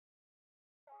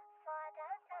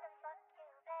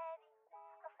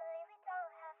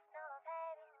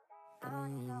I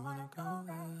don't even wanna go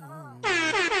home.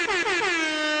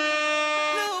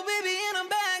 Little baby and I'm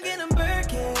back and I'm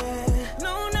Birkin.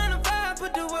 No 9 to 5,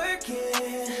 put the work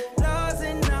in. Laws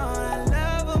and all, I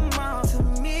love them all. To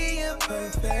me, you're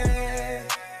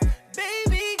perfect.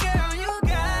 Baby girl, you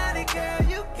got it, girl.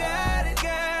 You got it,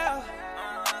 girl.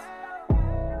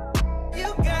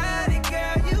 You got it,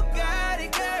 girl. You got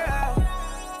it, girl.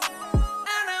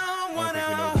 I don't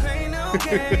wanna play no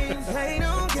games, play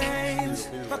no games.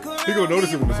 He gonna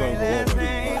notice it when the song go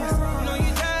on. No,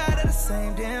 you tired of the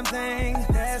same damn thing.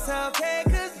 That's okay,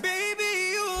 cause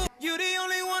baby, you the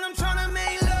only one I'm tryna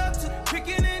make love to.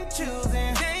 Picking and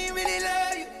choosing. They ain't really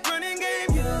love you, running game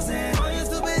using. All your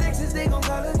stupid exes, they gon'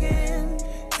 call again.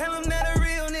 Tell them that a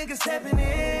real nigga stepping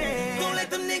in. Don't let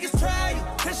them niggas try you,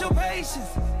 test your patience.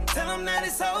 Tell them that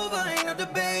it's over, ain't no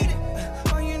debating.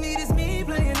 All you need is me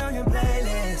playing on your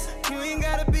playlist. You ain't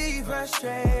gotta be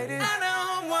frustrated. I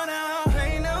don't wanna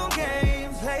play no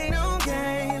games, play no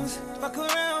games. Fuck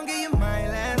around, get you my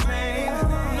last name.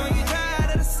 Know you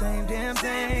tired of the same damn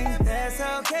thing. That's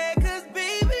okay, cause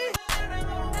baby.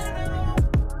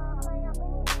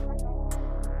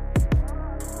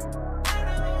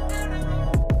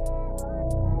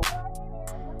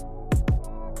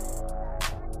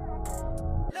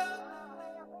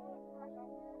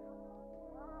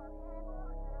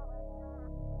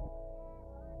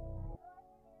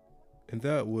 And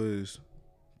that was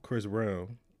Chris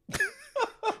Brown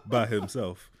by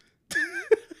himself.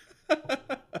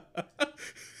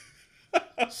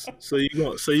 So you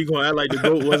gonna act like the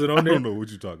GOAT wasn't I on there? don't know what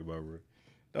you talking about, bro.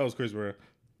 That was Chris Brown.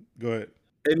 Go ahead.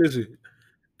 Hey, listen.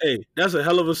 Hey, that's a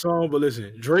hell of a song, but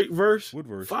listen, Drake verse, What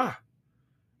verse? fire.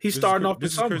 He's starting off the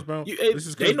This is summer. Chris Brown. This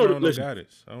is Chris Brown. No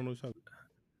guidance. I don't know what you're talking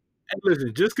about. Hey,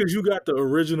 listen, just because you got the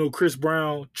original Chris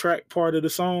Brown track part of the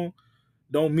song,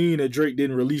 don't mean that Drake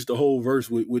didn't release the whole verse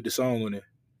with the song on it.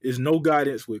 It's No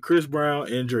Guidance with Chris Brown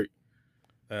and Drake.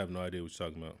 I have no idea what you're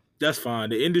talking about. That's fine.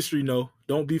 The industry know.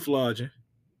 Don't be flogging.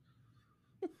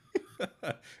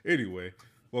 Anyway,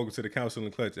 welcome to the Council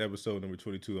and Clutch episode number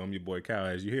 22. I'm your boy Kyle.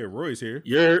 As you hear, Roy's here.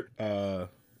 Yeah.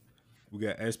 We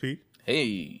got SP.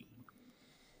 Hey.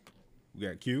 We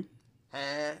got Q.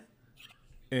 Huh?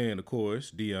 And of course,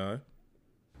 Dion.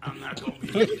 I'm not gonna be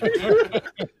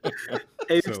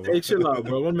Hey, So- hey, chill out,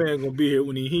 bro. My man gonna be here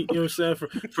when you know what I'm saying?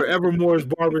 For Evermore's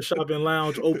Barbershop and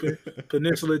Lounge open,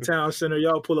 Peninsula Town Center.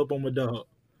 Y'all pull up on my dog.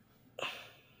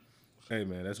 Hey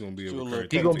man, that's gonna be a Sure, recurring he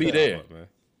thing gonna to be talk there. about, man.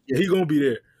 Yeah, he gonna be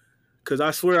there. Cause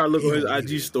I swear I look on his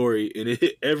IG story and it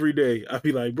hit every day. I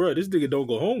be like, bro, this nigga don't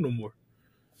go home no more.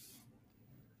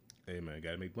 Hey man,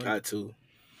 gotta make money. Got to.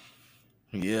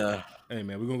 Yeah. Hey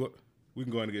man, we can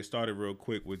go ahead and get started real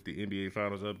quick with the NBA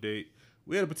Finals update.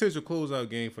 We had a potential closeout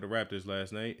game for the Raptors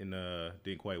last night, and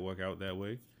didn't quite work out that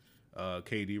way.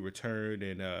 KD returned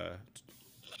and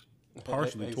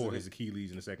partially tore his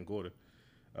Achilles in the second quarter,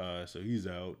 so he's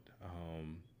out.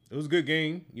 It was a good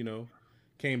game, you know.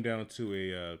 Came down to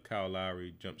a Kyle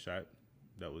Lowry jump shot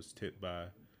that was tipped by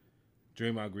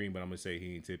Draymond Green, but I'm gonna say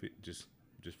he didn't tip it just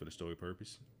for the story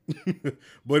purpose.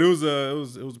 But it was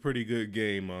a pretty good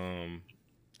game.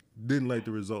 Didn't like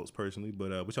the results personally,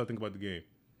 but what y'all think about the game?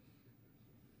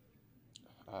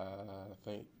 I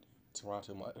think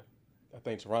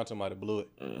Toronto might have blew it.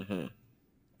 Mm-hmm.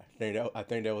 I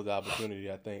think that was the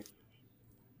opportunity. I think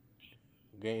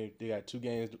they got two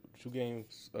games.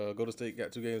 Golden State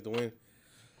got 2 games to win.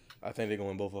 I think they're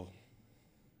going both of them.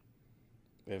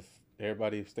 If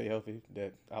everybody stay healthy,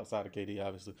 that outside of KD,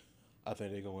 obviously, I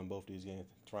think they're going to win both these games.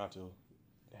 Toronto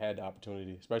had the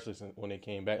opportunity, especially since when they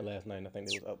came back last night. And I think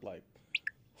they was up like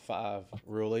 5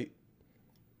 real late,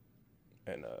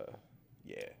 and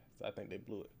yeah, so I think they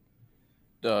blew it.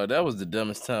 Dog, that was the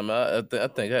dumbest timeout I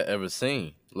think I ever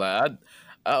seen. Like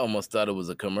I almost thought it was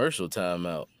a commercial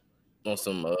timeout on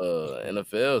some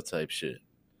NFL type shit.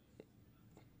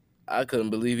 I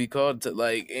couldn't believe he called it.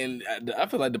 And I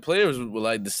feel like the players were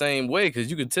like the same way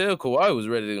because you could tell Kawhi was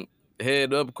ready to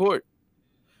head up court.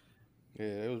 Yeah,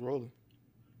 it was rolling.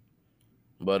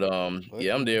 But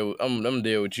yeah, I'm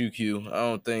there with you, Q. I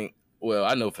don't think. Well,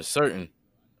 I know for certain.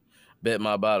 Bet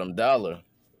my bottom dollar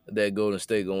that Golden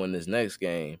State gonna win this next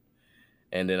game,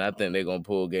 and then I think they're gonna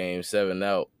pull Game 7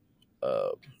 out.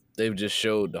 They've just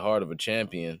showed the heart of a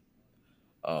champion.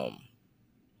 Well,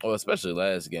 especially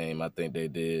last game, I think they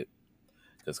did,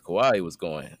 because Kawhi was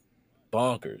going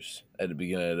bonkers at the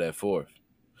beginning of that fourth,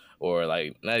 or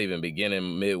like not even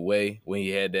beginning, midway when he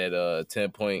had that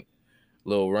 10-point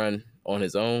little run on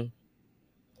his own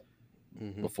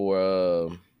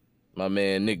before my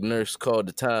man Nick Nurse called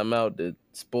the timeout that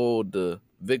spoiled the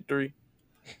victory.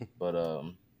 But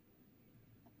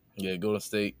yeah, Golden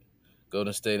State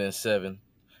Golden State in 7.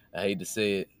 I hate to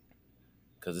say it,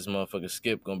 because this motherfucker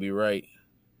Skip gonna be right,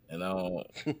 and I don't.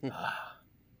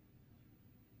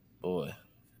 Boy,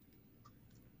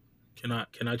 Can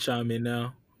I chime in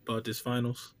now about this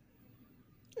finals?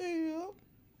 Yeah.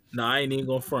 Nah, I ain't even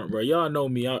gonna front, bro. Y'all know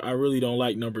me. I really don't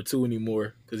like number 2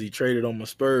 anymore because he traded on my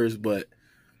Spurs, but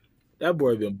that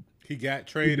boy been He got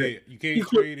traded. You can't he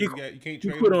quit- trade he- him. You can't he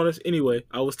trade quit him. on us. Anyway,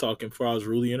 I was talking before I was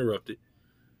really interrupted.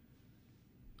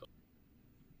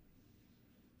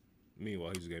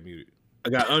 Meanwhile, he just got muted. I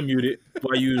got unmuted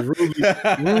while you was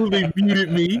rudely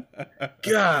muted me.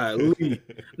 Golly.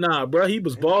 Nah, bro, he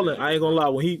was balling. I ain't gonna lie.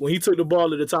 When he took the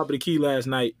ball at the top of the key last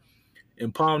night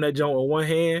and palmed that joint with one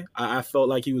hand, I felt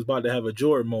like he was about to have a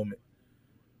Jordan moment.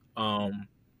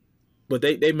 But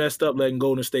they messed up letting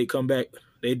Golden State come back.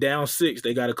 They down 6.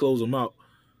 They got to close them out.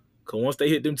 Because once they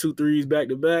hit them 2 threes back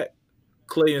to back,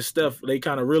 Clay and Steph, they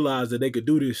kind of realized that they could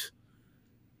do this.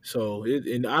 So,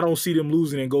 and I don't see them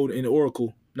losing in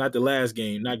Oracle. Not the last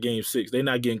game, not game 6. They're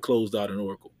not getting closed out in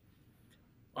Oracle.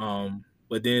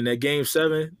 But then that game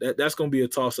 7, that's going to be a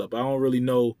toss-up. I don't really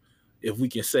know if we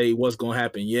can say what's going to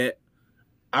happen yet.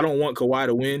 I don't want Kawhi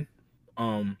to win.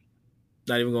 Not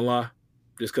even going to lie.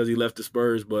 Just because he left the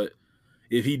Spurs. But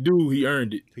if he do, he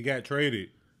earned it. He got traded.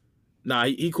 Nah,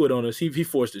 he quit on us. He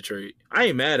forced the trade. I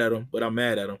ain't mad at him, but I'm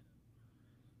mad at him.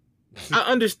 I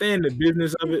understand the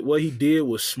business of it. What he did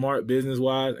was smart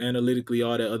business-wise, analytically,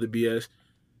 all that other BS.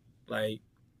 Like,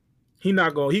 him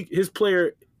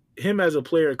as a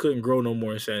player couldn't grow no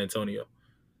more in San Antonio.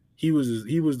 He was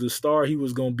the star he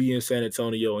was going to be in San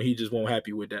Antonio, and he just wasn't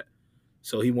happy with that.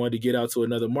 So he wanted to get out to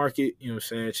another market, you know what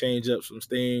I'm saying, change up some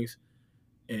things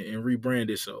and rebrand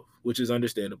itself, which is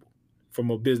understandable from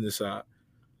a business side.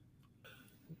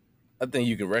 I think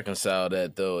you can reconcile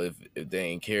that though if they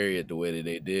ain't carry it the way that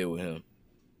they did with him.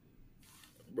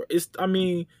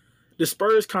 The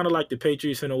Spurs kind of like the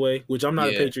Patriots in a way, which I'm not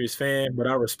a Yeah. Patriots fan, but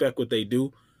I respect what they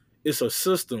do. It's a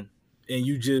system, and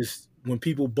when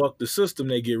people buck the system,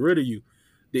 they get rid of you.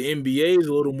 The NBA is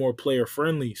a little more player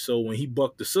friendly, so when he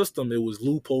bucked the system, it was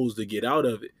loopholes to get out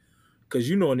of it. Because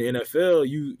in the NFL,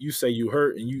 you say you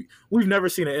hurt, and we've never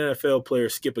seen an NFL player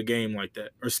skip a game like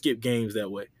that or skip games that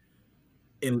way,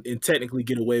 and technically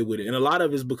get away with it. And a lot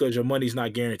of it is because your money's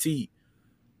not guaranteed.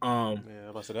 Yeah,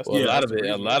 that's Well,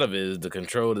 a lot of it is the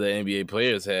control that the NBA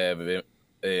players have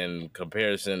in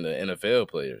comparison to NFL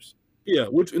players. Yeah,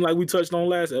 which like we touched on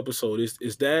last episode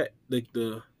is that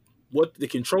the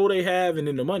control they have and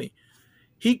then the money.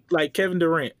 He like Kevin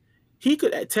Durant, he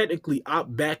could technically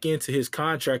opt back into his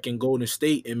contract in Golden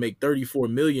State and make $34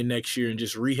 million next year and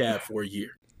just rehab for a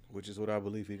year. which is what I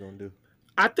believe he's gonna do.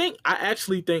 I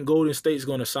actually think Golden State's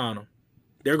going to sign him.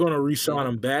 They're going to re-sign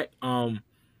him back.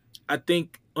 I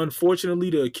think unfortunately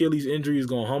the Achilles injury is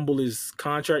going to humble his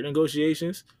contract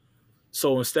negotiations.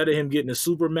 So instead of him getting a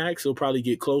super max, he'll probably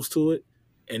get close to it,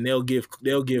 and they'll give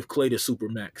Clay the super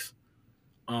max.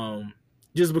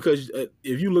 Just because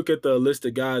if you look at the list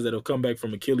of guys that have come back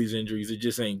from Achilles injuries, it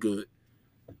just ain't good.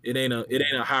 It ain't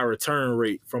a high return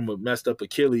rate from a messed up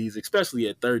Achilles, especially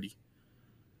at 30.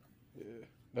 Yeah,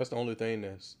 that's the only thing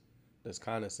that's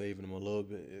kind of saving him a little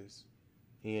bit is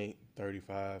he ain't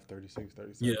 35, 36,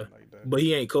 37 Yeah, like that. but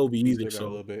he ain't Kobe He either. still got a So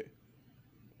little bit.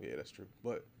 Yeah, that's true.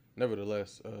 But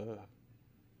nevertheless,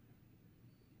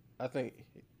 I think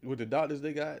with the doctors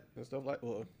they got and stuff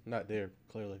not there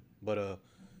clearly, but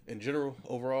in general,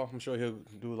 overall, I'm sure he'll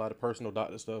do a lot of personal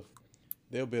doctor stuff.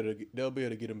 They'll be able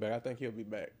to get him back. I think he'll be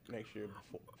back next year,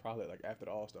 probably like after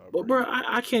the All-Star break. But bro,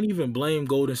 I can't even blame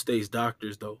Golden State's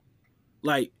doctors though.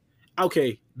 Like,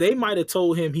 okay, they might have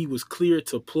told him he was clear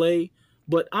to play,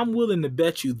 but I'm willing to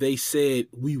bet you they said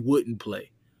we wouldn't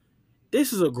play.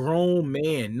 This is a grown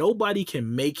man. Nobody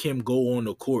can make him go on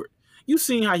the court. You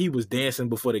seen how he was dancing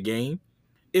before the game.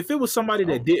 If it was somebody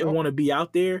that didn't want to be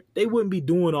out there, they wouldn't be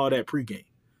doing all that pregame.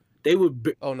 They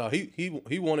would. Oh no,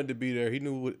 he wanted to be there. He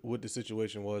knew what the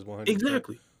situation was 100%.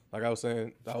 Exactly. Like I was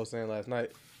saying last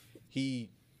night, he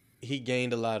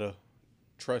gained a lot of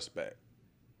trust back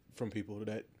from people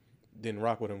that didn't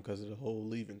rock with him because of the whole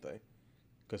leaving thing.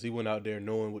 Because he went out there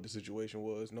knowing what the situation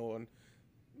was, knowing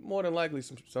more than likely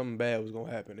something bad was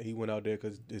gonna happen, and he went out there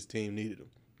because his team needed him.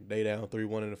 They down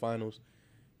 3-1 in the finals.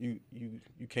 You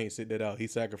can't sit that out. He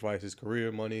sacrificed his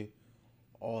career, money,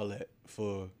 all that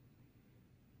for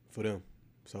them.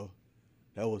 So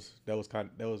that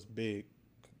was big,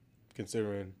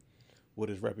 considering what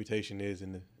his reputation is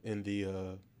in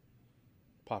the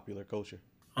popular culture.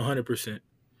 100%.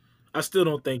 I still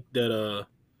don't think that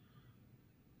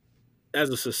as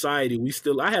a society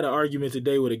I had an argument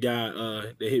today with a guy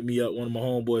that hit me up, one of my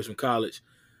homeboys from college,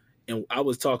 And I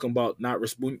was talking about not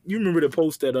responding. You remember the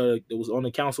post that was on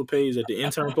the council page that the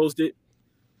intern posted,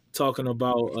 talking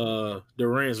about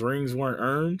Durant's rings weren't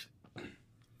earned.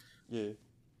 Yeah.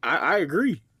 I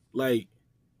agree. Like,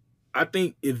 I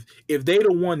think if they'd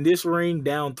have won this ring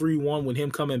down 3-1 with him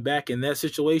coming back in that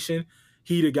situation,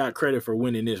 he'd have got credit for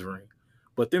winning this ring.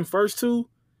 But them first two,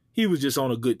 he was just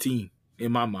on a good team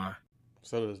in my mind.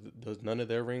 So does none of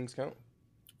their rings count?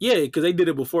 Yeah, because they did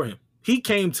it before him. He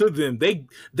came to them.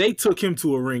 They took him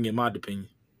to a ring, in my opinion.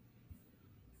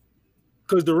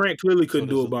 Because Durant clearly couldn't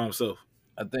do it by himself.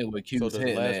 I think what So Q's does the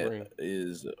hitting last at ring-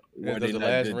 is Yeah, were does they the not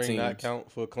last good ring teams? not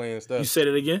count for Clay and Steph? You said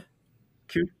it again?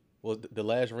 Q? Well, the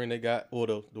last ring they got, or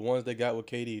the ones they got with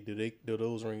KD, do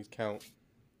those rings count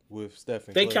with Steph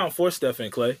and They Clay? count for Steph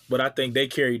and Clay, but I think they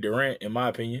carried Durant, in my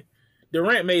opinion.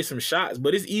 Durant made some shots,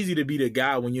 but it's easy to be the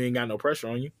guy when you ain't got no pressure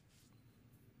on you.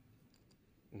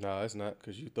 No, it's not,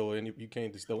 because you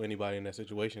can't just throw anybody in that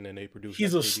situation and they produce.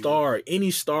 He's like a KD. star.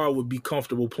 Any star would be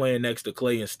comfortable playing next to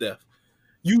Clay and Steph.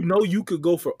 You know you could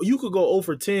go 0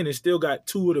 for 10 and still got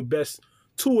two of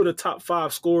the top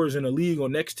 5 scorers in the league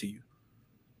on next to you.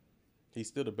 He's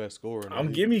still the best scorer. In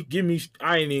the league. Give me.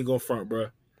 I ain't even gonna front, bro.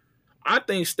 I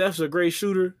think Steph's a great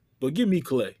shooter, but give me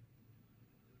Clay.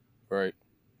 Right.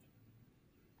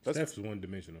 Steph's one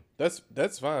dimensional. That's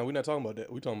fine. We're not talking about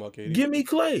that. We're talking about KD. Give me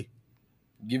Clay.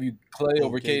 Give you Clay Oh,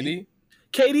 over KD? KD?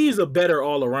 KD is a better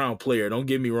all around player. Don't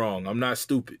get me wrong. I'm not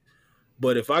stupid,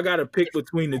 but if I got to pick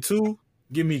between the two,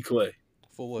 give me Clay.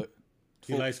 For what?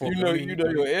 He likes for, You know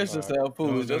your answer Alright. sound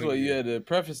foolish. No, That's why you yeah. had to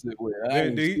preface it with. I Then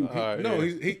ain't he- no,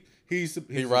 he's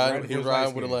He riding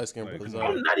with a light skin brother. come Alright.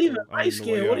 on. I'm not even I don't light know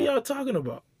skinned. why What are y'all- y'all talking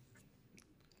about?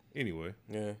 Anyway,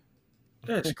 Yeah.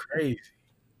 That's crazy.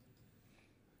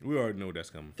 we already know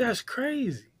that's coming. That's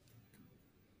crazy.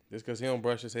 Just because he don't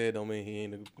brush his head don't mean he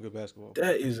ain't a good basketball.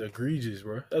 That is egregious,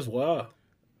 bro. That's wild.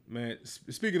 Man,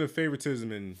 speaking of favoritism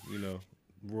and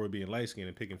Roy being light skinned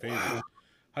and picking favorites,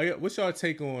 what's y'all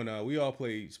take on? We all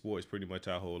play sports pretty much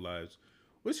our whole lives.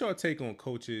 What's y'all take on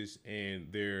coaches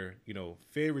and their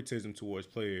favoritism towards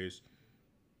players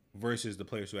versus the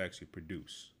players who actually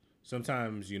produce?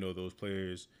 Sometimes those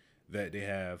players that they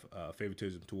have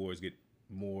favoritism towards get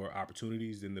more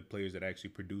opportunities than the players that actually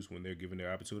produce when they're given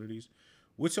their opportunities.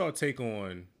 What's y'all take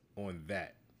on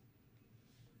that?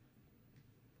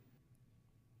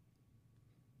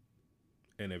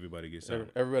 And everybody gets out.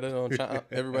 Everybody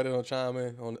don't chime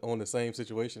in on the same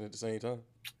situation at the same time.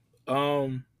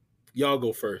 Y'all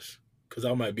go first, because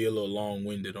I might be a little long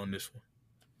winded on this one.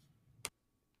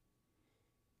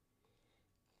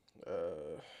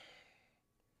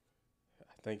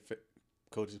 I think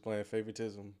coaches playing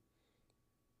favoritism,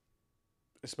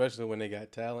 especially when they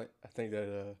got talent. I think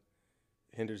that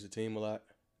hinders the team a lot,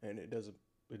 and it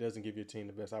doesn't give your team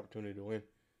the best opportunity to win.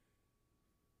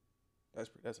 That's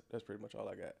pretty much all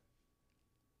I got.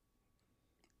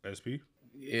 SP?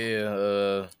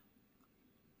 Yeah,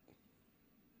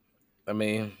 I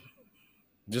mean,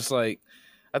 just like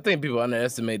I think people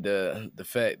underestimate the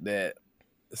fact that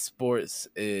sports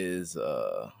is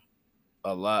a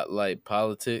lot like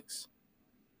politics.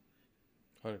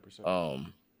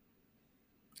 100%.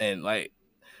 And like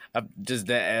just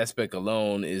that aspect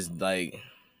alone is like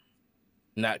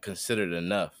not considered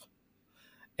enough.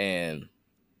 And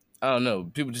I don't know,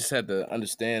 people just have to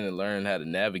understand and learn how to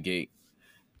navigate,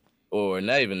 or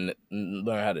not even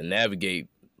learn how to navigate,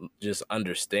 just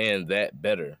understand that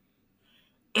better.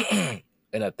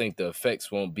 And I think the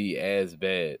effects won't be as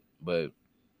bad, but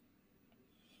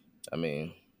I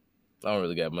mean, I don't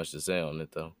really got much to say on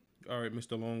it though. All right,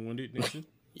 Mr. Long-Winded Nixon.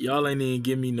 Y'all ain't even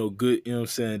give me no good,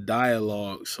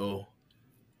 dialogue, so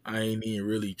I ain't even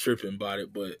really tripping about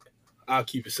it, but I'll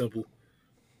keep it simple.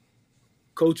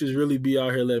 Coaches really be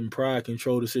out here letting pride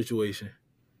control the situation.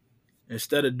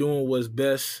 Instead of doing what's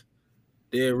best,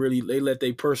 they let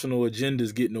their personal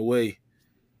agendas get in the way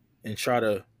and try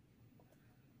to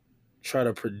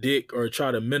predict or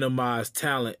try to minimize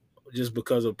talent just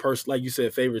because of like you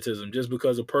said, favoritism, just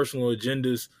because of personal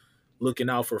agendas, looking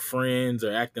out for friends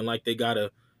or acting like they gotta,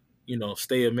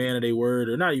 stay a man of their word,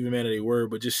 or not even man of their word,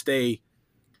 but just stay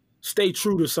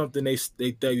true to something they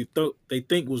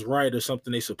think was right or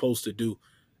something they supposed to do,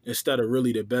 instead of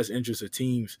really the best interest of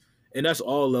teams. And that's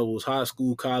all levels: high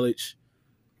school, college,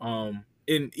 and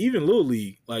even little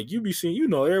league. Like you be seeing,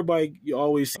 everybody, you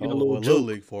always see a little Little joke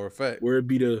league for a fact. where it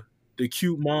be the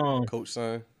cute mom Coach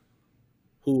son.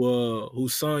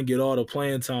 whose son get all the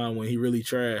playing time when he really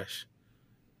trash.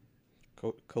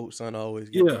 Coach son always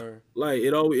get her. Like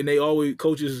it always, and they always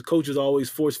coaches always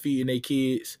force feeding their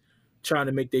kids, trying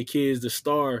to make their kids the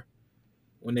star,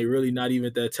 when they really not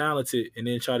even that talented, and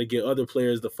then try to get other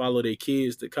players to follow their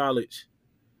kids to college.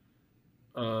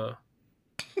 That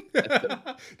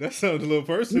sounds a little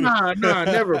personal. Nah,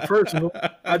 never personal.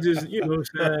 I just, you know what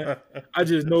I'm saying? I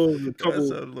just know a That sounds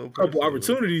a little personal. couple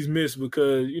opportunities missed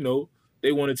because, you know,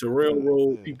 they wanted to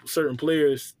railroad certain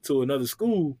players to another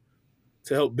school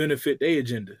to help benefit their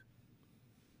agenda.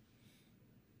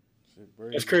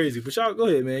 That's crazy. But y'all go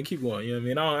ahead, man. Keep going. You know what I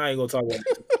mean? I ain't gonna talk about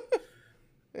it.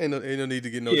 Ain't no need to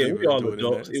get no Yeah, deeper we all into it.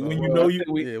 adults. Than that. When So, you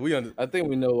know you I think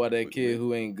we know why that kid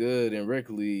who ain't good in rec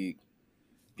league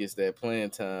gets that playing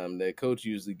time. That coach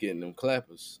usually getting them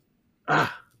clappers.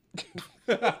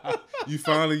 You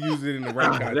finally used it in the right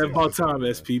context. That's about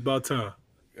time, SP. About time.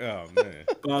 Oh man,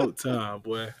 About time,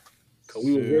 boy. Cause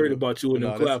we were worried about you in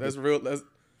them clappers.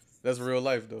 That's real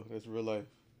life though. That's real life.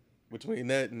 Between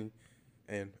that and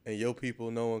your people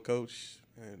knowing coach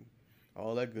and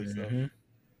all that good stuff.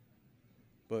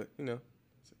 But you know,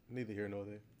 neither here nor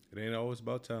there. it ain't always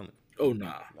about talent. Oh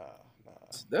nah. Nah.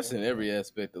 That's in every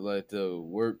aspect of life, though.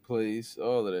 Workplace,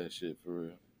 all of that shit, for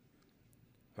real.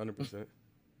 100%.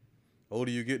 Older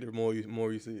you get, the more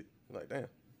you see it. Like, damn.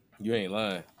 You ain't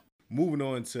lying. Moving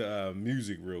on to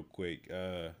music real quick.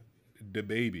 The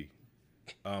Baby.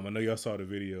 I know y'all saw the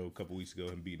video a couple weeks ago,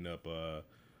 him beating up a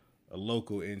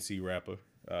local NC rapper,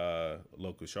 a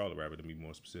local Charlotte rapper to be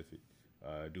more specific.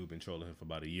 Dude been trolling him for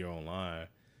about a year online.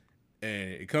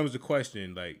 And it comes to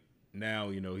question, like, now,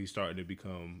 you know, he's starting to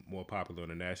become more popular on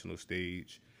the national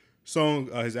stage.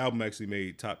 His album actually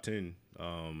made top 10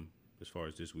 as far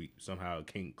as this week. Somehow it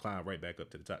came climb right back up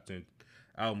to the top 10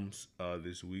 albums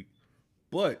this week.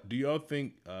 But do y'all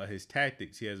think his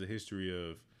tactics, he has a history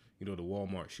of, you know, the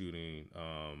Walmart shooting,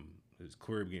 his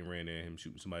crib getting ran in, him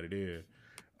shooting somebody there.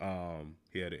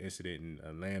 He had an incident in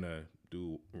Atlanta,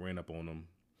 dude ran up on him.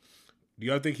 Do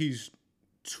y'all think he's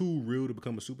too real to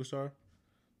become a superstar?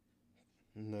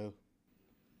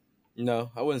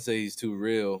 No, I wouldn't say he's too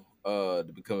real to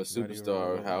become a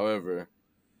superstar. real. However,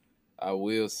 I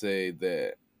will say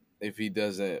that if he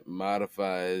doesn't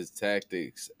modify his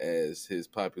tactics as his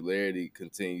popularity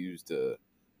continues to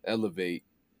elevate,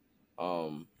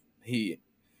 he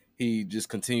just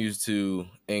continues to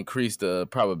increase the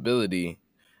probability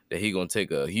that he gonna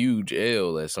take a huge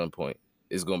L at some point.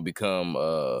 It's gonna become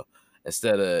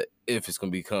instead of if, it's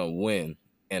gonna become when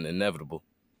and inevitable.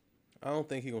 I don't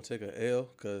think he's going to take an L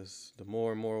because the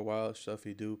more and more wild stuff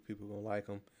he do, people going to like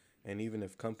him. And even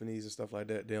if companies and stuff like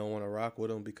that, they don't want to rock with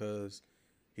him because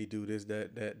he do this,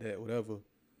 that, whatever.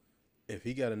 If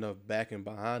he got enough backing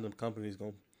behind him, companies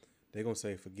they're going to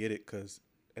say forget it because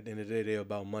at the end of the day, they're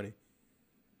about money.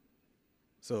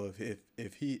 So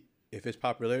if his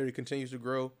popularity continues to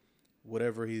grow,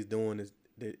 whatever he's doing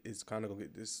is kind of going to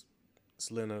get this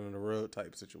slid under the rug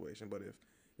type situation. But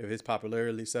if his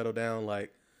popularity settle down,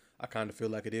 like, I kind of feel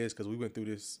like it is because we went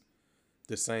through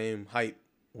the same hype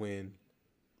when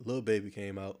Lil Baby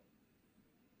came out,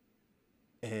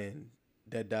 and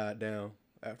that died down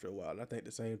after a while. And I think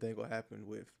the same thing will happen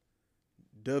with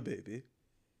Da Baby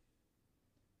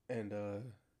and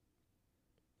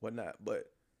whatnot.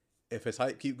 But if his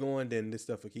hype keep going, then this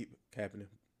stuff will keep happening.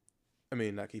 I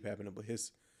mean, not keep happening, but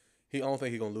I don't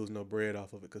think he's gonna lose no bread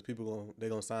off of it because they're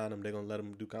gonna sign him, they're gonna let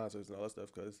him do concerts and all that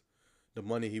stuff because the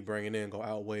money he bringing in gonna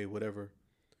outweigh whatever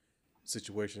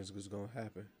situations was gonna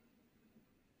happen.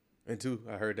 And two,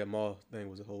 I heard that Maul thing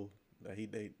was a whole that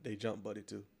they jump buddy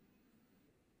too.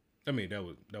 I mean, that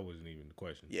wasn't even the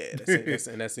question. Yeah,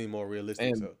 that seemed more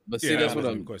realistic. But see, Yeah, that's that what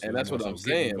wasn't I'm the question. and that's It what was I'm also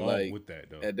getting saying. involved Like with that,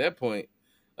 though. at that point,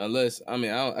 unless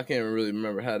I can't really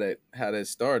remember how that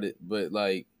started, but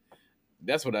like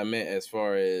that's what I meant as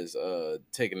far as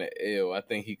taking an L. I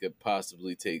think he could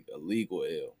possibly take a legal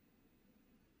L.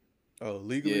 Oh,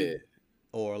 legally? Yeah.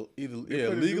 Or either They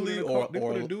put a dude legally in a or they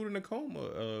put a dude in a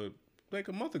coma like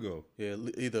a month ago. yeah,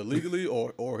 either legally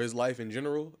or his life in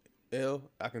general. L,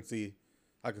 I can see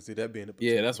that being the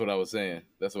Yeah, that's what I was saying.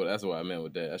 That's what I meant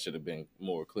with that. I should have been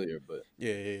more clear, but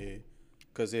yeah.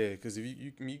 Because if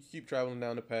you keep traveling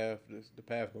down the path, the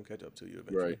path gonna catch up to you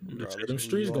eventually. Right. regardless Them of who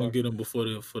streets you gonna are. get him before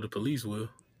the police will.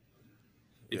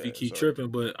 If he Yeah, keep so- tripping,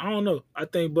 but I don't know. I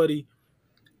think, buddy,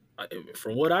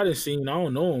 from what I done seen, I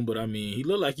don't know him, but I mean, he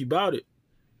look like he bout it.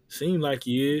 Seem like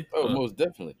he is. most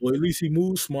definitely. Well, at least he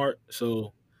moves smart,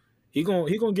 so he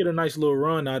gonna get a nice little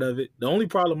run out of it. The only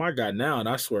problem I got now, and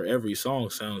I swear every song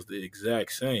sounds the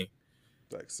exact same.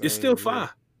 Like It's still same, fire,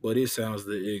 but it sounds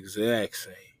the exact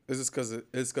same. It's just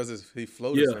because he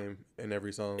flow Yeah. the same in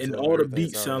every song, And so all the everything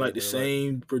beats sounds sound like the exactly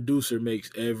same producer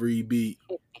makes every beat.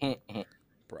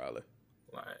 Probably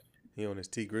Like, he on his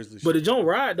T Grizzly. but shit. it don't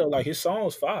ride though. Like his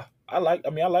songs fire. I like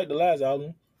the last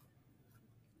album.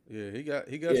 Yeah, he got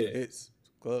Yeah. some hits.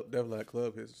 Definitely like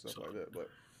club hits and stuff like that. But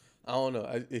I don't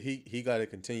know. He got to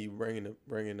continue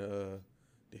bringing the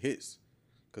hits,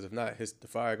 because if not, the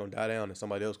fire gonna die down and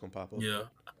somebody else gonna pop up. Yeah.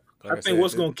 Like I think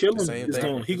what's gonna kill the him same is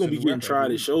thing. he gonna be getting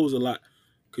tried at shows a lot.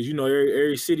 Cause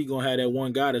every city gonna have that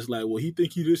one guy that's like, well, he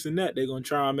think he this and that. They're gonna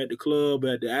try him at the club,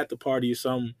 at the after party or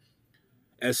something.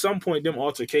 At some point, them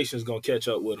altercations gonna catch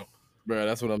up with him. Bro,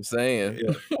 that's what I'm saying.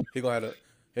 Yeah. he gonna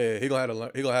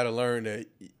have to learn that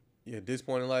at this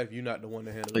point in life, you're not the one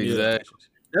to handle Exactly. situations.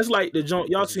 That's like the joint.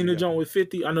 Y'all seen the joint with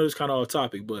 50? I know it's kind of off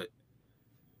topic, but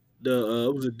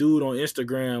it was a dude on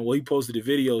Instagram. Well, he posted a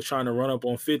video trying to run up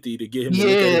on 50 to get him to look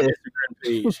at his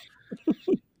Instagram page.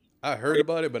 I heard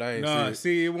about it, but I ain't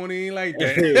See, it wasn't even like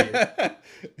that.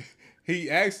 He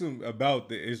asked him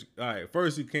about all right,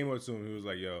 first he came up to him. He was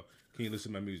like, yo, can you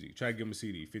listen to my music? Try to give him a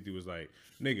CD. 50 was like,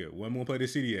 nigga, when I'm going to play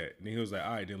this CD at? And he was like,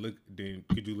 all right, then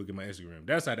could you look at my Instagram?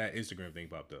 That's how that Instagram thing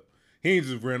popped up. He ain't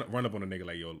just run up on a nigga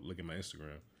like, yo, look at my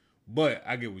Instagram. But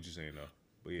I get what you're saying, though.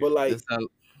 But, yeah. But like,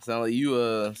 sound like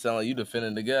you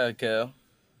defending the guy, Cal.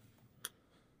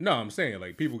 No, I'm saying,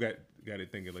 like, people got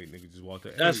it thinking, like, nigga just walked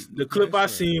up. that's the clip I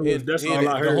seen. That's all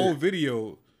I heard. The whole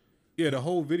video, the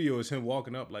whole video is him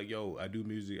walking up like, yo, I do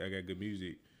music. I got good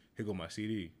music. Here go my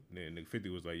CD. And then nigga 50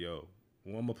 was like, yo,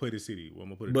 well, I'm going to play the CD. Well,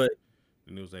 I'm going to put it.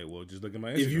 And it was like, well, just look at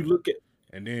my Instagram.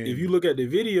 If you look at the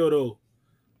video, though,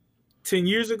 10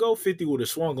 years ago, 50 would have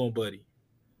swung on Buddy.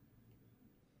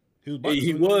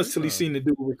 He was till he seen the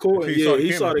dude recording.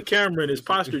 He saw the camera and his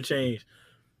posture changed.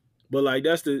 But like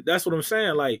that's what I'm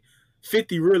saying. Like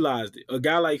 50 realized it. A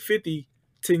guy like 50,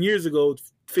 10 years ago,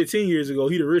 15 years ago,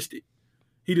 he'd have risked it.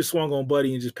 He'd have swung on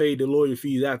Buddy and just paid the lawyer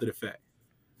fees after the fact.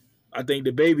 I think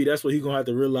the baby, that's what he's gonna have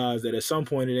to realize, that at some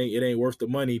point it ain't worth the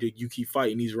money that you keep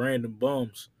fighting these random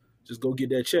bums. Just go get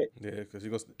that check. Yeah, because he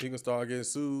gonna start getting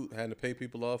sued, having to pay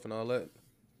people off and all that.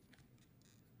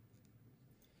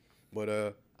 But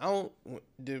I don't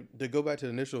to go back to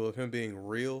the initial of him being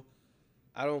real.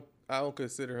 I don't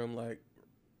consider him like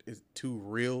it's too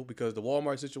real, because the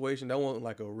Walmart situation, that wasn't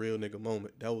like a real nigga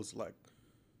moment. That was like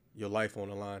your life on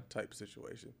the line type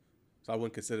situation. So I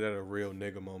wouldn't consider that a real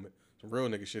nigga moment. Some real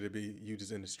nigga shit be you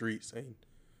just in the streets and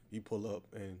you pull up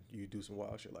and you do some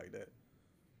wild shit like that.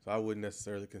 So I wouldn't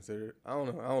necessarily consider it. I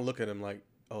don't know. I don't look at him like,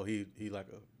 oh, he like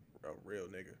a real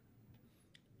nigga.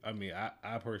 I mean,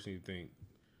 I personally think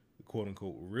the quote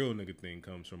unquote real nigga thing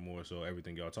comes from more so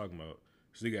everything y'all talking about.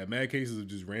 So they got mad cases of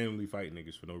just randomly fighting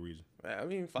niggas for no reason. I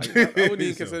mean, I wouldn't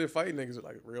even consider fighting niggas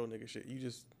like real nigga shit. You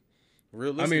just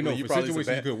realistically, I mean, no, for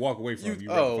situations you could walk away from.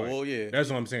 Well, yeah. That's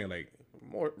what I'm saying. Like,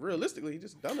 more realistically, you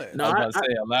just dumbass. No, I was about to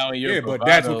say allowing your but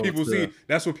that's what people see.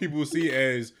 That's what people see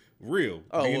as real.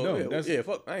 Oh, well, yeah.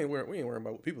 Fuck, we ain't worrying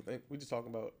about what people think. We just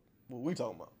talking about what we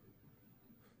talking about.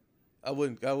 I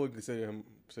wouldn't consider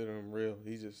him real.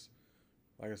 He just,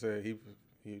 like I said, he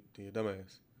a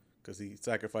dumbass because he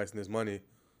sacrificing his money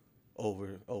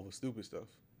over stupid stuff.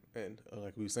 And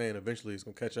like we were saying, eventually it's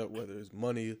gonna catch up. Whether it's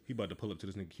money, he about to pull up to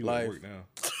this nigga queue at work now.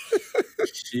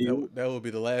 That would be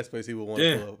the last place he would want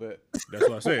to pull up at. That's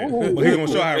what I said. But he's gonna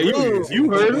show how real he is. You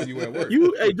heard it. You at work.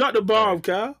 Hey, drop the bomb,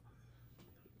 Kyle.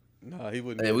 Nah, he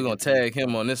wouldn't. Hey, we're gonna tag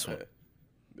him on this one.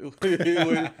 he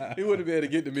wouldn't be able to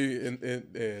get to me.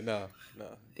 And nah,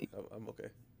 I'm okay.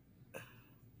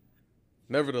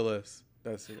 Nevertheless,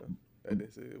 that's that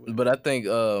is it. But I think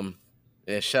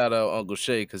and shout out Uncle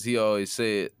Shay, because he always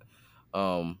said,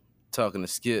 talking to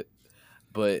Skip,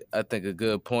 but I think a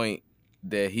good point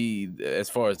that as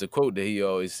far as the quote that he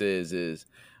always says is,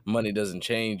 money doesn't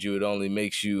change you, it only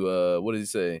makes you what did he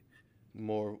say?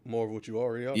 More of what you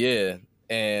already are. Yeah.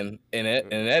 And in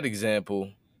that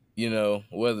example,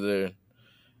 whether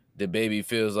the baby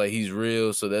feels like he's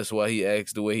real, so that's why he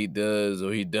acts the way he does,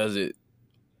 or he does it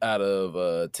out of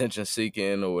attention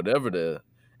seeking or whatever the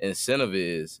incentive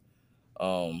is,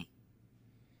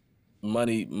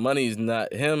 money is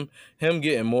not him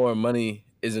getting more money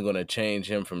isn't going to change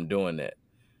him from doing that,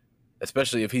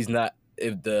 especially if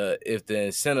the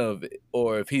incentive,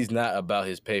 or if he's not about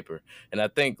his paper. And I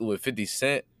think with 50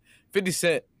 Cent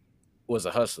was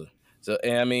a hustler. So,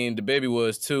 and I mean, the baby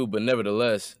was too, but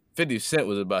nevertheless, 50 Cent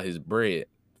was about his bread.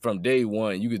 From day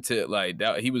one, you could tell like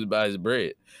that he was about his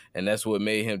bread. And that's what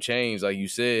made him change. Like you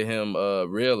said, him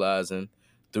realizing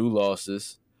through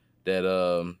losses that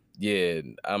I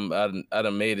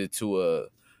done made it to a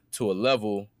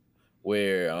level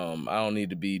where I don't need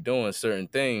to be doing certain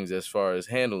things as far as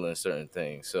handling certain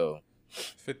things. So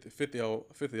 50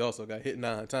 also got hit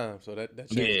 9 times, so that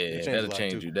changed, that'll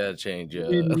change you. That'll change you.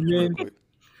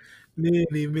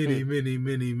 Many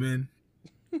men.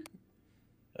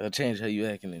 That'll change how you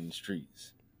acting in the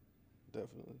streets.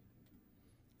 Definitely.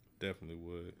 Definitely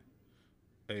would.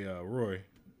 Hey, Roy,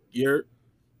 You're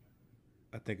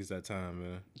I think it's that time,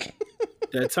 man.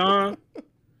 that time.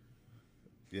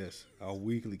 Yes, our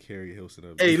weekly Carrie Hilson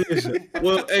update. Hey, listen.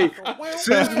 Well, hey,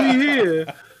 since we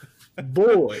here,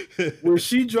 boy, when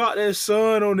she dropped that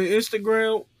son on the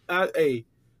Instagram, I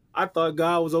thought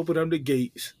God was opening up the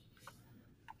gates.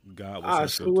 God I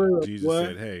was sent swear, to Jesus boy.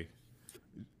 said, "Hey."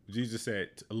 Jesus said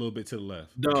a little bit to the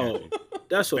left. Dog,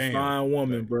 that's a Bam. fine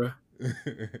woman, Like- bro.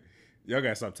 Y'all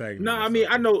gotta stop tagging me. No, in I this mean,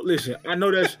 stuff. I know. Listen, I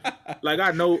know that's like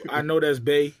I know that's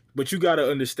Bay, but you gotta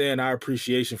understand our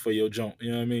appreciation for your jump.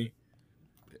 You know what I mean?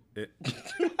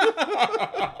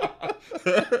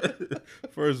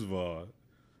 First of all,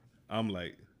 I'm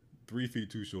like 3 feet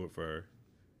too short for her,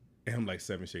 and I'm like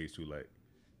 7 shades too light.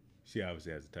 She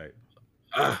obviously has a type,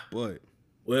 Ah, but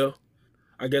well,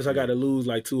 I guess I got to lose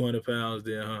like 200 pounds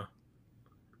then, huh?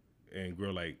 and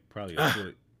grow like probably a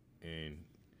foot and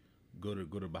go to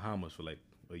Bahamas for like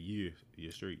a year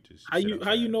straight. Just How sit you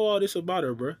outside. know all this about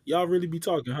her, bro? Y'all really be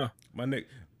talking, huh? My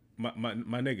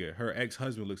nigga, her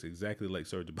ex-husband looks exactly like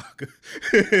Serge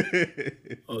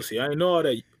Ibaka. Oh, see, I didn't know all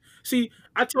that. See,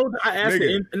 I asked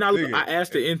Nigga. I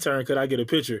asked the intern, could I get a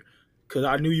picture? Because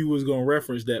I knew you was gonna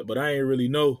reference that, but I ain't really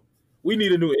know. We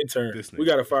need a new intern. This We nigga.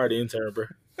 gotta fire the intern, bro.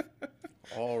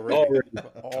 Already.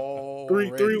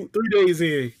 Three days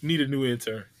in, need a new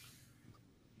intern.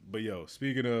 But yo,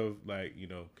 speaking of like, you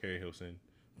know, Carrie Hilson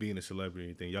being a celebrity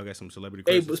and anything, y'all got some celebrity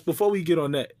Hey, crushes? but before we get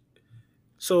on that,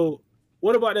 so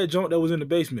what about that junk that was in the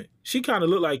basement? She kind of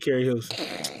looked like Carrie Hilson.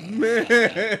 Man.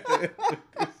 This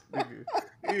nigga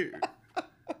here.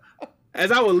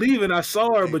 As I was leaving, I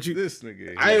saw her, but This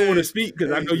nigga. I didn't want to here. speak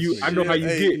because I know you. I know how you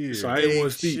get, so I didn't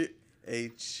want to speak.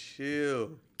 Hey,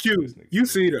 chill. Q, you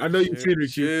seen her? I know you seen her.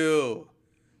 Q.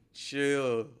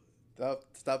 Chill.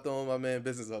 Stop throwing my man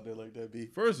business out there like that, B.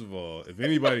 First of all, if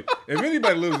anybody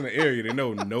lives in the area, they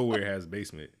know nowhere has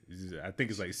basement. I think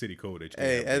it's like city code that you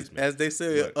Hey, have as basement. as they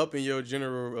say But- up in your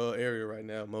general area right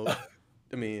now, Mo.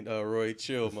 I mean, Roy,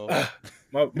 chill, Mo.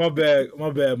 My bad,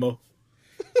 Mo.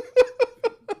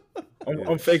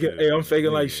 I'm faking. shit. Hey, I'm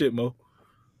faking like Yeah. shit, Mo.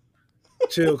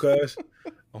 Chill, cuz.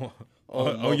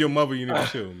 On your mother, you need to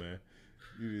chill, man.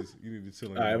 You need to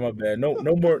chill. On All your right, my mother.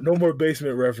 bad. No more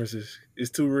basement references. It's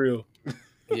too real.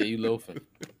 Yeah, you loafing.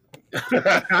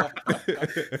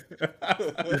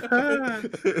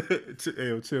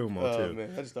 Hey, chill, Mo. Oh Chill.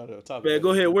 man, I just thought of a topic. Man,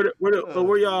 go ahead.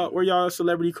 Where y'all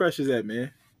celebrity crushes at,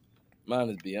 man? Mine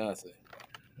is Beyonce.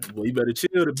 Well, you better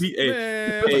chill. The beat.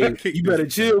 Man, Hey, kick you this better man.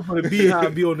 chill for the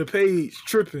beehive be on the page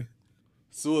tripping.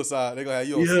 Suicide. They're gonna have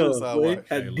you on Yeah, suicide boy. watch.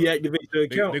 Had Hey, to look. deactivate the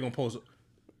They account. gonna post.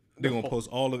 They gonna post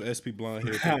all of SP Blonde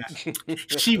hair.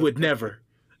 pics. She would never.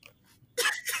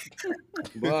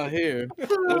 Blonde hair.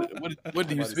 What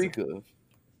do you speak of?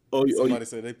 Somebody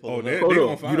said they pulled they- up. Hold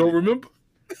gonna on. find You don't it. remember?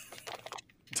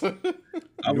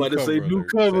 I'm New about to say cover new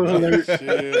alert. cover alert.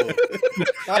 Chill.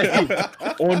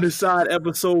 On the side,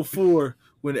 episode 4,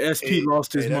 when SP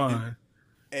lost his hey, that be- mind.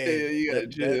 Hey, Yeah, you gotta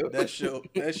chill.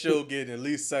 that show getting at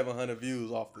least 700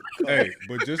 views off the cover. Hey,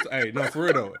 but just no for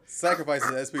real though.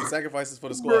 Sacrifices, SP, sacrifices for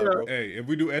the squad, bro. Hey, if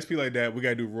we do SP like that, we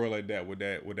gotta do Roy like that with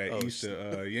that Oh,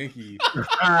 Easter Yankee,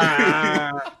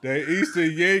 Ah, that Easter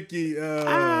Yankee.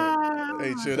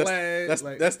 Hey, chill. flag,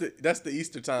 That's the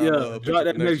Easter time. yeah, drop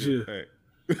that next year. Hey,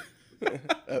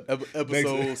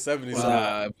 Episode 70.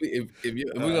 Nah, if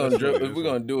we're gonna that's funny, if that's we're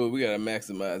gonna do it, we gotta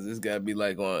maximize. This gotta be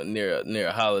like on near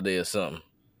a holiday or something.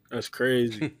 That's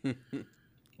crazy. When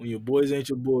your boys ain't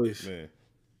your boys. man.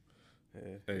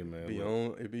 Hey man, It be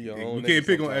look. your we own. can't nigga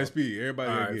pick on sometime. SP.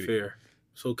 Everybody All gotta right, get it. fair.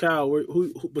 So Kyle,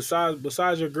 who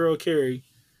besides your girl Carrie?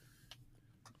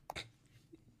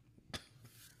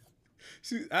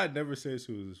 I never said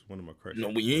she was one of my crushes. No,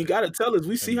 you ain't gotta tell us.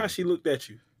 We see how she looked at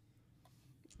you.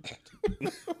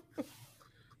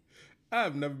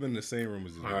 I've never been in the same room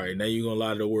as this. All right, now you gonna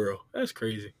lie to the world. That's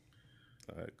crazy.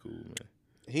 All right, cool, man.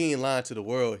 He ain't lying to the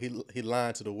world. He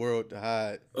lying to the world to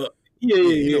hide. Yeah.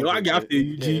 you know I what feel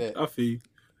you, yeah, G. that- I feel you.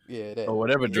 Yeah, that. Or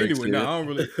whatever Drake Anyway, said. no, I don't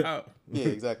really. Yeah,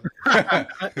 exactly.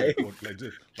 like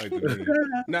just like the name.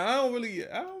 No, I don't really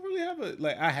have a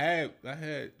like. I had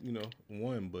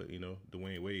one, but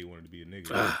Dwayne Wade wanted to be a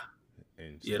nigga,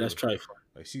 and Yeah, that's still, trifling.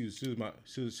 like she was my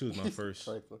first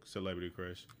Trifling. celebrity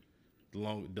crush, the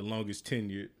longest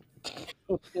tenured.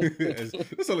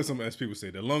 That's only some as people say.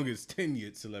 The longest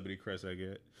tenured celebrity crush I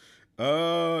get.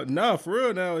 Nah, for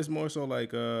real. Now it's more so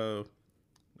like the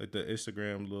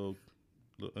Instagram little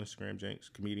Instagram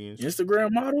janks, comedians.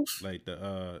 Instagram models? Like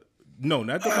the no,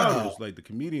 not the models, like the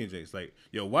comedian janks. Like,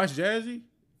 yo, watch Jazzy.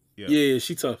 Yeah,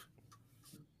 she tough.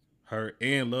 Her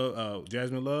and Love,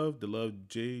 Jasmine Love, the Love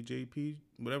JJP,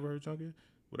 whatever her chunk is.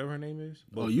 whatever her name is.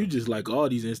 Oh, Both you of them. just like all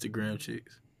these Instagram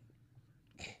chicks.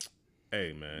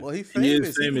 Hey man, Well, he He famous.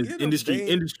 is famous. He can get 'em. Industry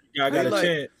They- guy got they a like-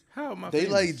 chance. how am I? They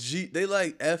famous?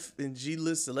 like F and G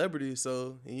list celebrities.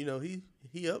 So and, you know he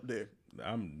up there.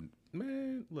 I'm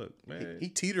man. Look, man. He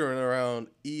teetering around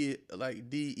E like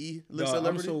DE list Dog,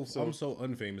 I'm celebrity. I'm so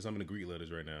unfamous. I'm in the Greek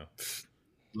letters right now.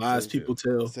 Lies people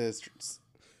tell. says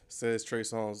Trey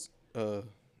Songz.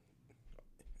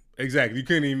 Exactly. You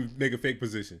couldn't even make a fake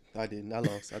position. I didn't. I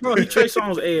lost. Bro, he Trey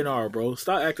Songz A&R, bro.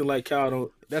 Stop acting like Cal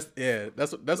don't. That's what I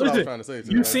was Listen, trying to say.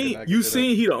 Too. You I seen get you that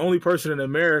seen he the only person in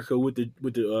America with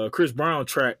the Chris Brown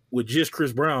track with just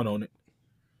Chris Brown on it.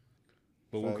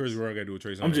 But what Chris Brown got to do with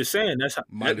Trey Songz? I'm just saying that's how.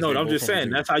 Minus No, they I'm both just from saying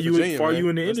Virginia. that's how you Virginia, far man. you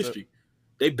in the That's industry.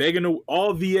 They begging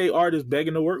all VA artists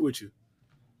begging to work with you.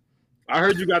 I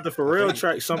heard you got the Pharrell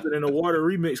track, Something in the Water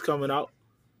remix coming out.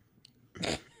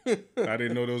 I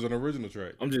didn't know there was an original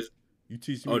track. I'm just. You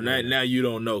teach me. Oh, now you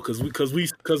don't know because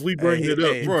we bring Hey, it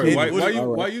up. hey, Roy, Hey,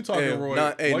 why you talking, Hey, Roy?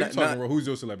 nah, hey, why you nah, talking, nah. Roy? Who's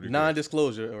your celebrity? crush?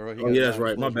 Non-disclosure. Or Oh yeah, that's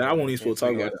right. My bad. I won't even supposed to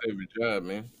talk Got about a favorite job,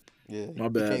 man. Yeah, My you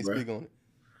bad, can't bro. speak on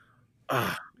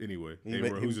it. Anyway, You, hey,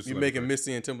 make, Roy, you, who's your you celebrity? making crush?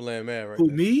 Missy and Timberland mad right Who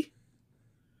now. me?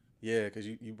 Yeah, because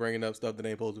you bringing up stuff that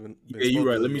ain't supposed to be. Yeah, you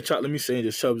right. Let me say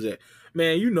this Chubbs that.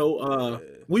 Man, you know,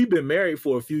 we've been married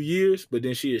for a few years, but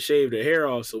then she had shaved her hair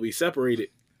off, so we separated.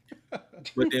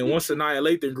 But then once Anaya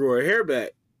Lathan grew her hair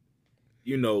back,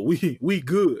 you know, we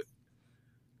good.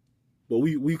 But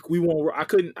we won't.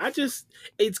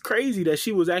 It's crazy that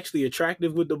she was actually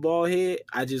attractive with the bald head.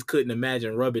 I just couldn't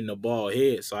imagine rubbing the bald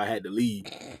head, so I had to leave.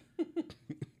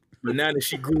 But now that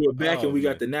she grew it back and we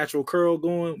got the natural curl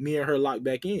going, me and her locked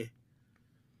back in.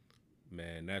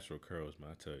 Man, natural curls, man.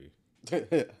 I tell you,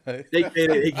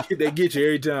 They get you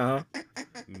every time, huh?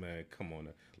 man. Come on,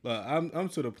 now. Look, I'm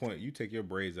to the point. You take your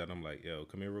braids out. I'm like, yo,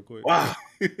 come here real quick. Wow.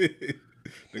 The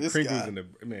This crinkles guy. in the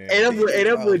man. Hey,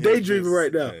 that boy daydreaming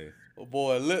right now. Hey, Oh,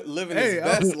 boy, living Hey, his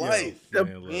best yo, life.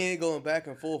 man, look. He ain't going back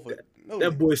and forth. With, no,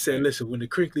 That boy said, "Listen, when the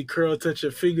crinkly curl touch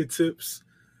your fingertips."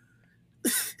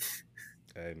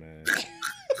 Hey man.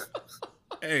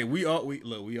 Hey, we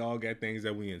all got things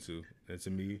that we into. And to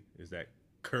me, is that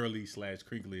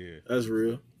curly/crinkly hair. That's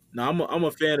real. Now I'm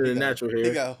a fan of the natural hair.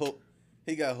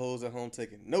 He got hoes at home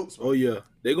taking notes. Bro. Oh yeah,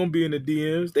 they gonna be in the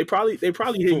DMs. They probably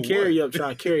hitting For Carrie what? up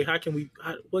trying to Carrie.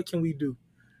 What can we do?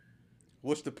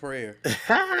 What's the prayer? What's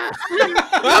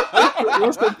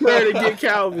the prayer to get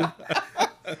Calvin?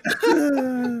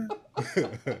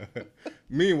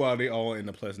 Meanwhile, they all in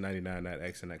the plus 99, not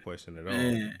asking that question at all.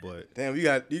 Man. But Damn, you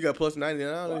got plus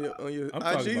 99 on your I'm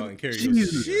IG. talking about in Carrie.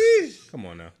 Jesus. Sheesh. Come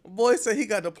on now. Boy said he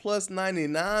got the plus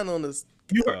 99 on his.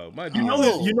 My You know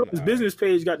his Nah. business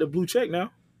page got the blue check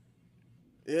now.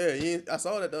 Yeah, I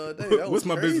saw that the other day. That What's was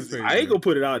my crazy. business page? I ain't gonna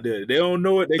put it out there. They don't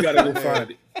know it. They gotta go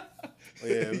find it. Oh,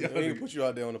 yeah, we ain't gonna put you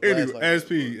out there on the Anyway, blast like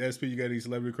that, SP, you got any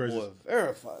celebrity boy. crushes? Boy,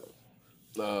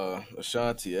 verified.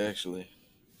 Ashanti, actually.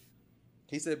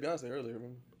 He said Beyonce earlier,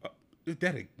 remember?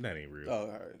 That ain't real. Oh, all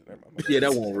right. Never mind. Yeah,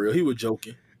 that wasn't real. He was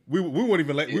joking. We won't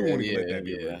even let that be yeah.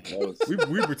 real. That was,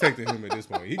 We protected him at this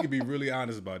point. He could be really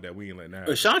honest about that. We ain't letting that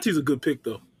happen. Ashanti's a good pick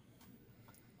though.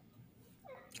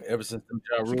 ever since them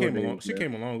Ja She Rule came days, she man.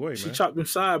 came a long way, She man. chopped them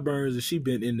sideburns and she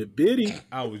been in the biddy.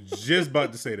 I was just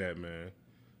about to say that, man.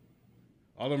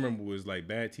 All I remember was like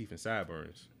bad teeth and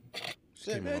sideburns.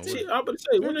 She came a long way. I'm about to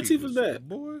say, when her teeth was bad.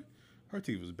 Boy, her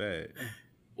teeth was bad.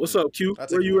 What's up, Q? I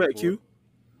take Where the you word at, for Q? it.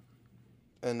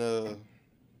 And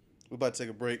we about to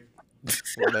take a break.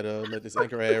 We'll let this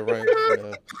anchor ad run.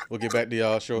 And, we'll get back to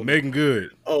y'all shortly. Making good,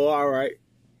 Oh, all right.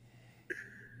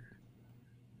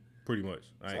 pretty much.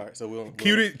 All All right. right, so we'll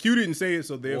Q didn't say it,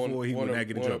 so therefore he would not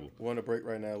get in trouble. We're on a break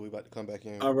right now. We about to come back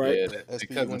in. All right. Yeah, SP, the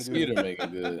you cousin wanna do Skeeter that? make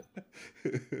it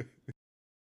good.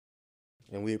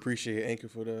 And we appreciate Anchor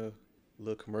for the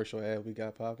little commercial ad we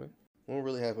got popping. We don't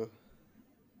really have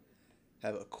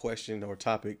a question or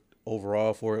topic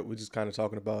overall for it. We're just kind of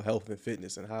talking about health and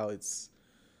fitness and how it's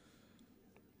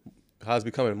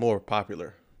becoming more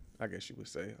popular, I guess you would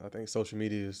say. I think social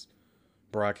media is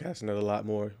broadcasting it a lot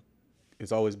more.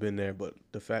 It's always been there, but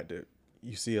the fact that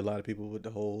you see a lot of people with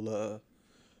the whole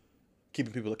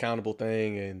keeping people accountable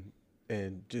thing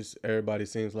and just everybody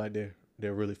seems like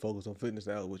they're really focused on fitness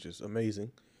now, which is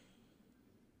amazing.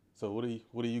 So what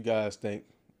do you guys think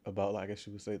about, like, I guess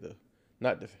you would say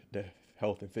not the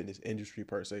health and fitness industry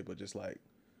per se, but just like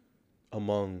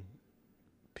among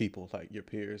people, like your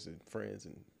peers and friends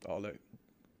and all that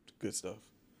good stuff?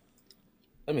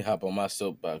 Let me hop on my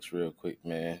soapbox real quick,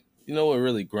 man. You know what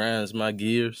really grinds my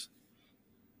gears?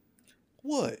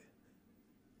 What?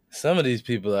 Some of these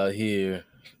people out here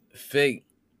fake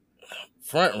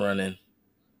front running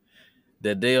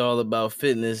that they all about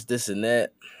fitness, this and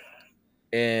that.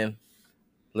 And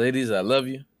ladies, I love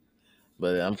you,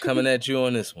 but I'm coming at you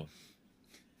on this one.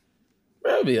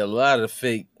 There'll be a lot of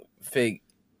fake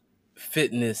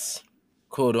fitness,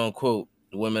 quote unquote,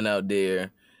 women out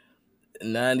there.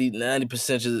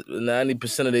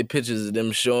 90% of their pictures of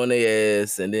them showing their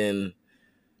ass, and then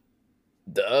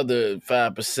the other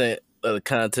 5% of the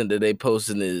content that they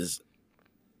posting is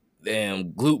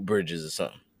damn glute bridges or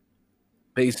something.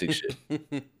 Basic shit.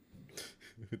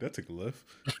 That took a left.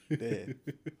 Yeah.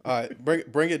 All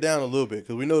right, bring it down a little bit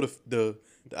because we know the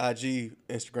IG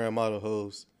Instagram model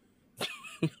hoes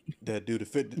that do the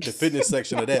fitness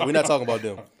section of that. We're not talking about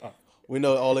them. We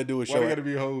know all they do is Why show. they gotta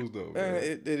be hoes though? Man?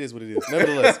 It is what it is.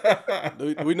 Nevertheless,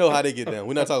 we know how they get down.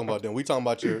 We're not talking about them. We talking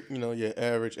about your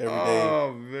average everyday,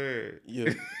 Oh man.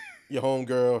 your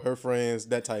homegirl, her friends,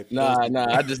 that type. Nah.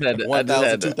 I just had to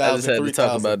 1,000, 2,000, talk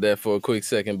 3,000. about that for a quick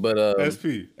second. But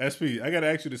SP, I gotta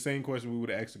ask you the same question we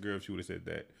would have asked the girl if she would have said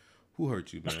that. Who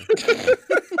hurt you, man?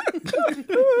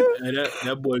 And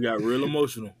that boy got real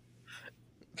emotional.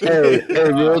 hey,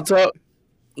 real talk.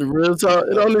 It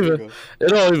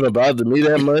don't even bother me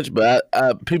that much, but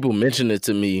I people mention it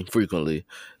to me frequently,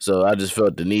 so I just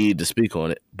felt the need to speak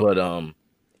on it. But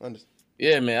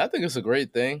yeah, man, I think it's a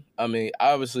great thing. I mean,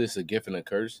 obviously, it's a gift and a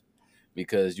curse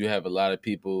because you have a lot of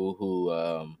people who,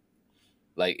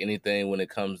 like anything when it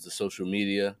comes to social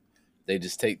media, they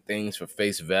just take things for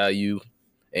face value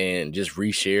and just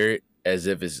reshare it as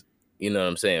if it's, you know what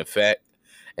I'm saying, fact,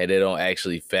 and they don't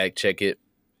actually fact check it,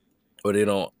 or they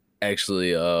don't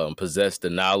actually possess the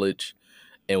knowledge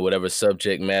in whatever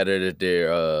subject matter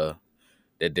that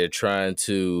they're trying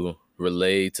to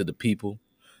relay to the people,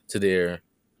 to their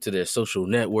social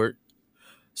network.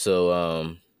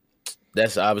 So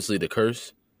that's obviously the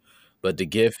curse, but the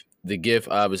gift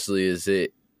obviously is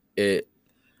it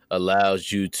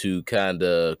allows you to kind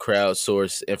of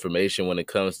crowdsource information when it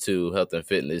comes to health and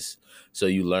fitness. So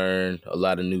you learn a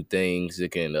lot of new things.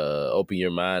 It can open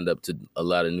your mind up to a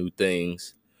lot of new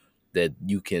things that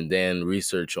you can then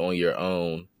research on your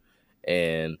own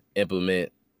and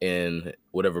implement in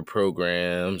whatever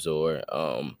programs or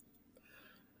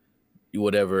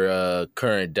whatever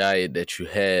current diet that you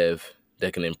have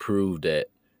that can improve that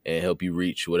and help you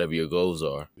reach whatever your goals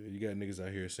are. You got niggas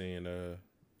out here saying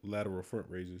lateral front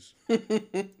raises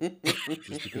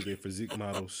just because they're physique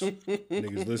models.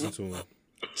 Niggas listen to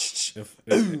them.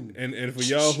 And for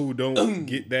y'all who don't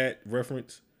get that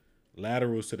reference,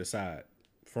 laterals to the side.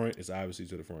 Front is obviously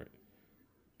to the front.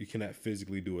 You cannot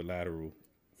physically do a lateral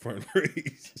front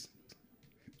raise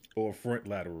or front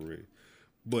lateral raise.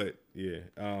 But yeah,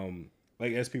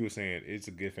 like SP was saying, it's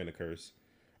a gift and a curse.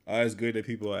 It's good that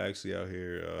people are actually out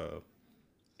here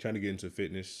trying to get into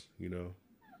fitness. You know,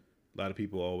 a lot of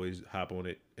people always hop on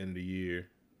it end of the year.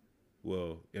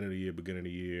 Well, end of the year, beginning of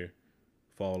the year,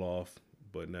 fall off.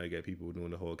 But now you got people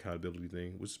doing the whole accountability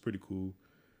thing, which is pretty cool.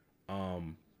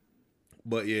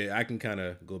 But yeah, I can kind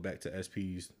of go back to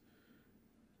SP's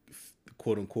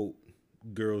quote unquote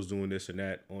girls doing this and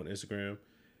that on Instagram.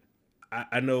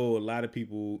 I know a lot of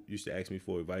people used to ask me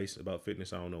for advice about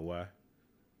fitness. I don't know why.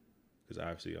 Because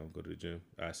obviously I don't go to the gym.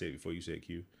 I said it before you said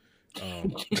Q. I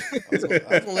was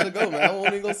gonna let it go, man. I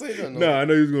wasn't even gonna say nothing. No, I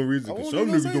know you was gonna read it. Because some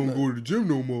niggas don't that. go to the gym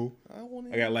no more.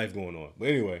 I got life going on. But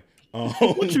anyway.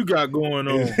 What you got going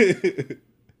on?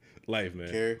 Life,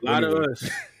 man. Care. A lot of us.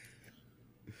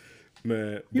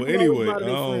 Man. People But anyway. always lie to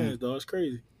their friends, though. It's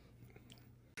crazy.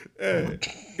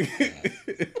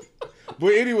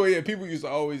 But anyway, yeah, people used to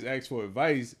always ask for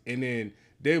advice, and then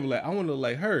they were like, I want to look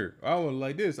like her. Or I want to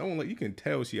like this. I want to like, you can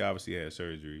tell she obviously had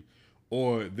surgery.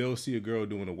 Or they'll see a girl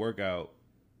doing a workout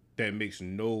that makes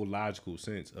no logical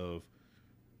sense of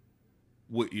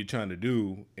what you're trying to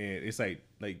do. And it's like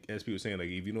as people saying, like,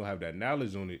 if you don't have that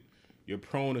knowledge on it, you're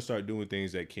prone to start doing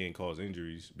things that can cause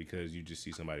injuries because you just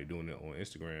see somebody doing it on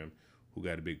Instagram who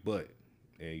got a big butt,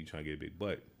 and you trying to get a big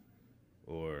butt.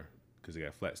 Or because they got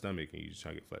a flat stomach and you just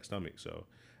trying to get a flat stomach. So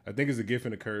I think it's a gift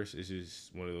and a curse. It's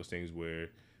just one of those things where,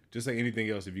 just like anything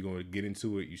else, if you're going to get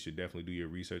into it, you should definitely do your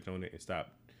research on it and stop,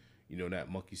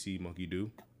 that monkey see, monkey do.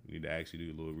 You need to actually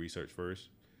do a little research first.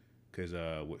 Because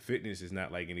with fitness, it's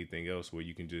not like anything else where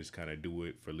you can just kind of do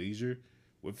it for leisure.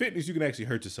 With fitness, you can actually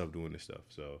hurt yourself doing this stuff.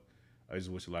 So I just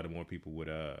wish a lot of more people would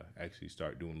actually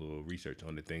start doing a little research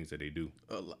on the things that they do.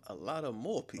 A lot of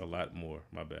more people. A lot more.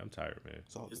 My bad. I'm tired, man.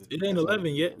 It ain't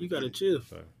 11 yet. You gotta chill.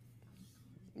 Sorry.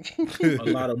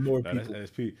 A lot of more Nah, people.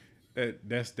 that's SP.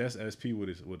 That's SP with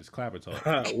his clapper talk.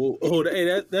 Well,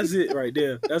 hey, that's it right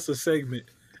there. That's a segment.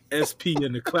 SP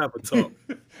and the Clapper Talk.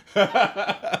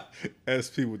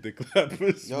 SP with the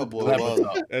clappers. Y'all boy Clapper wild.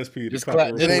 Talk. SP the Just clapper.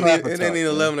 clap- It ain't, Clapper it Talk, ain't even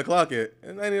man. 11 o'clock yet. It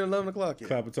ain't even 11 o'clock yet.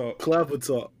 Clapper talk. Clapper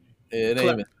Talk. Yeah, it ain't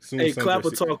Clap- even. Soon Hey, Sundress Clapper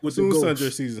se- Talk with the soon ghost.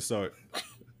 Sundress season start.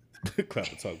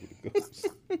 Clapper talk with the ghost.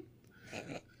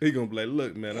 He gonna be like,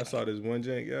 look, man, I saw this one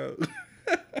jank out.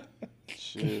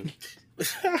 Shit.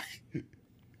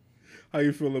 How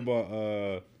you feel about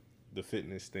the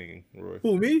fitness thing, Roy?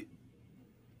 Who, me?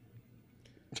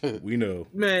 We know.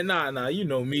 Man, nah, you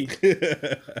know me.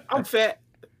 I'm fat,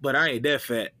 but I ain't that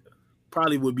fat.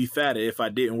 Probably would be fatter if I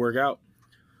didn't work out.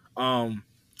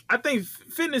 I think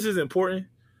fitness is important,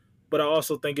 but I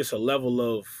also think it's a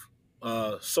level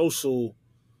of social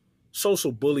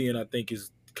bullying. I think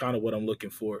is kind of what I'm looking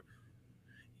for.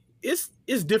 It's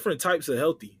different types of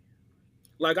healthy.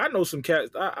 Like I know some cats.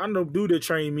 I know dude that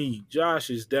trained me. Josh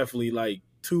is definitely like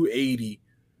 280,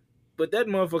 but that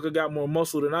motherfucker got more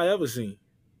muscle than I ever seen.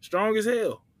 Strong as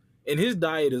hell, and his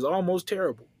diet is almost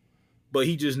terrible, but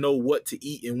he just know what to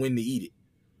eat and when to eat it.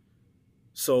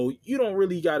 So you don't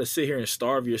really got to sit here and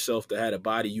starve yourself to have the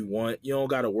body you want. You don't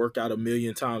got to work out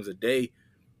 1,000,000 times a day.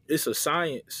 It's a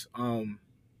science.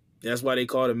 That's why they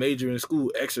call it a major in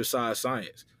school, exercise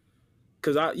science.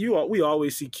 Because we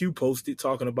always see Q posted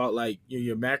talking about like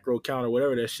your macro count or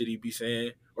whatever that shit he be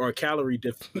saying, or a calorie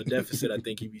deficit. I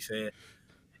think he be saying.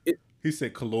 He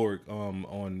said caloric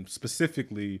on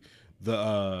specifically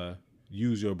the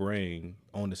Use Your Brain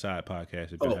on the Side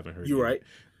podcast. If you haven't heard, you're it.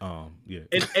 right. Yeah.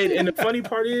 And the funny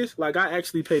part is, like, I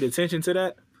actually paid attention to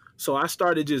that. So I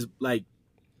started just like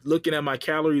looking at my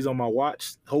calories on my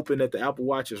watch, hoping that the Apple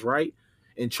Watch is right,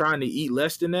 and trying to eat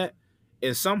less than that.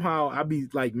 And somehow I be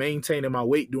like maintaining my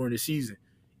weight during the season,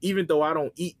 even though I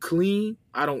don't eat clean.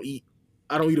 I don't eat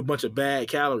a bunch of bad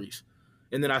calories,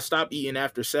 and then I stop eating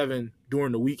after 7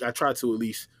 during the week. I try to at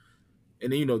least,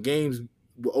 and then games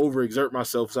will overexert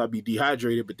myself, so I'd be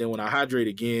dehydrated. But then when I hydrate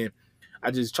again,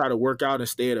 I just try to work out and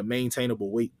stay at a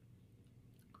maintainable weight.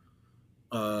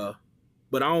 But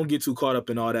I don't get too caught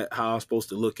up in all that, how I'm supposed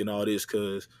to look and all this,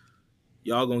 because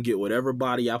y'all gonna get whatever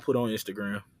body I put on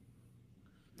Instagram.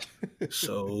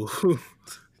 So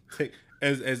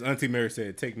as Auntie Mary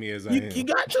said, take me as I am. you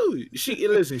got to. She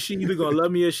either gonna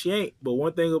love me or she ain't. But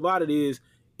one thing about it is,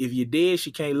 if you're dead,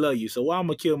 she can't love you. So why I'm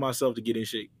gonna kill myself to get in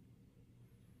shape?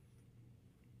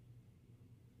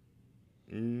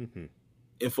 Mm-hmm.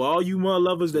 And for all you mother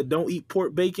lovers that don't eat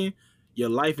pork bacon, your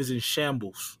life is in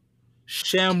shambles.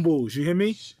 Shambles. You hear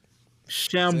me?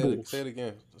 Shambles. Say it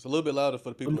again. It's a little bit louder for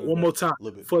the people. One more time. A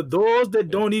little bit. For those that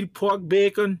don't eat pork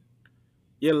bacon,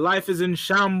 your life is in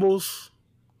shambles.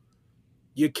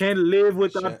 You can't live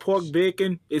without pork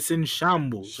bacon. It's in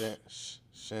shambles.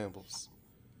 Shambles.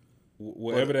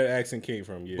 Wherever that accent came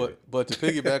from, yeah. But to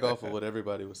piggyback off of what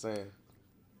everybody was saying,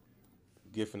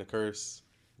 gift and a curse,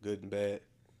 good and bad,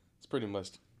 it's pretty much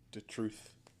the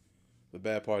truth. The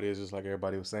bad part is, just like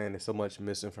everybody was saying, there's so much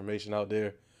misinformation out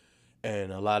there,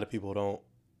 and a lot of people don't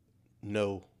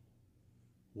know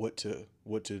what to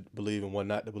believe and what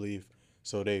not to believe.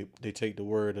 So they take the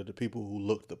word of the people who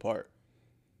looked the part.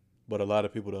 But a lot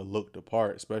of people that looked the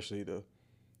part, especially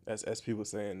as people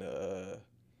saying the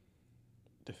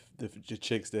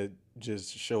chicks that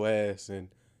just show ass and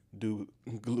do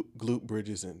glute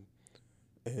bridges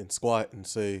and squat and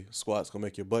say squat's gonna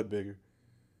make your butt bigger.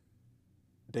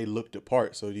 They looked the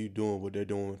part, so you doing what they're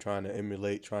doing, trying to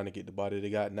emulate, trying to get the body they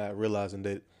got, not realizing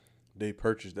that they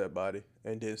purchased that body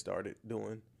and then started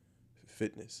doing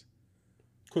fitness.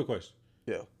 Quick question.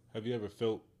 Yeah. Have you ever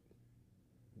felt,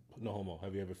 no homo,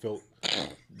 have you ever felt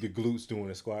the glutes doing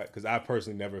a squat? Because I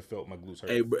personally never felt my glutes hurt.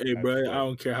 Hey, bro, I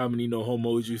don't care how many no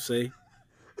homos you say.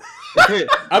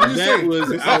 I'm just That saying.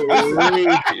 was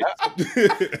outrageous.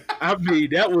 I mean,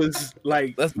 that was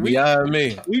like, That's beyond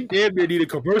me. we damn near need a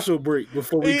commercial break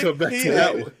before we come back to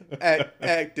that one.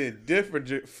 Acted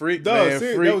different, freak No, man,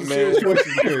 that freak was a serious man.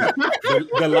 question because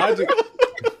the logic.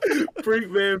 Freak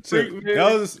man.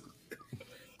 That was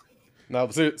No,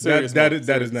 but serious. that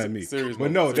is not me. Serious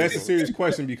But moment, no, that's a moment. serious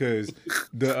question because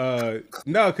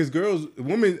because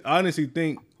women honestly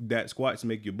think that squats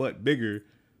make your butt bigger,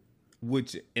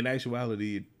 which in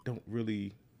actuality it don't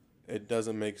really. It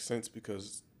doesn't make sense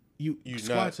because You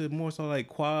squats are more so like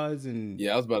quads and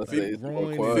Yeah, I was about to say it's more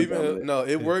Groin, quads even, than that. no,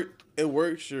 it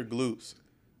works your glutes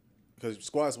because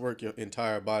squats work your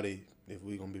entire body. If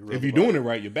we gonna be real, if you're doing it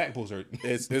right, your back pulls hurt.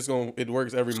 it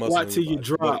works every muscle. Squat in till your you body.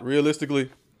 drop. But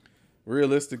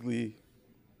realistically,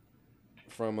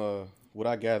 from what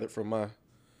I gathered from my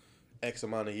X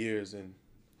amount of years in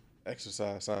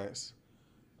exercise science,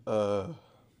 damn.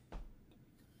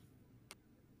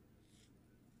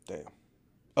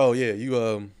 Oh yeah,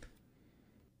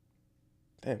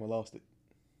 Damn, I lost it.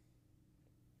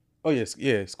 Oh yes,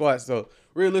 yeah, squats. So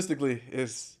realistically,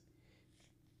 it's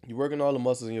you're working all the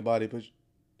muscles in your body, but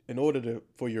in order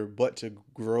for your butt to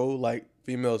grow like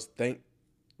females think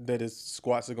that it's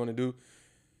squats are gonna do,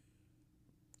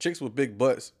 chicks with big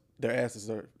butts, their asses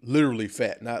are literally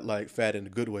fat, not like fat in a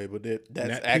good way, but that's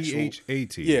Not actual.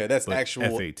 PHAT. Yeah, that's but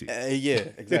actual. FAT. Yeah,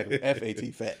 exactly.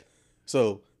 FAT fat.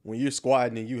 So when you're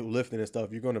squatting and you're lifting and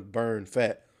stuff, you're gonna burn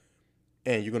fat,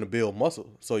 and you're gonna build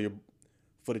muscle. So your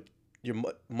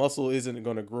muscle isn't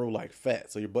gonna grow like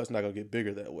fat, so your butt's not gonna get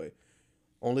bigger that way.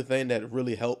 Only thing that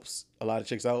really helps a lot of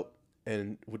chicks out,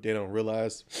 and what they don't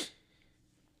realize,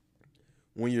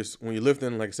 when you're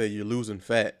lifting, like I say, you're losing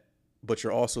fat, but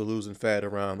you're also losing fat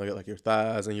around like your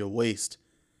thighs and your waist.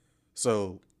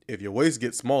 So if your waist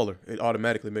gets smaller, it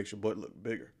automatically makes your butt look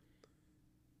bigger.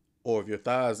 Or if your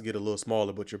thighs get a little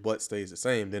smaller, but your butt stays the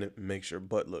same, then it makes your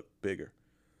butt look bigger.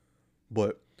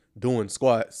 But doing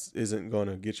squats isn't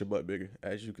gonna get your butt bigger,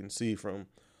 as you can see from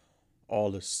all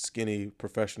the skinny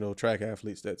professional track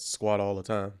athletes that squat all the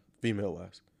time, female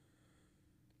wise.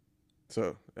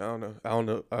 So I don't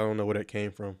know where that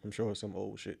came from. I'm sure it's some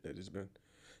old shit that has been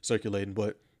circulating,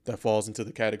 but that falls into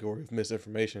the category of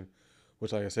misinformation,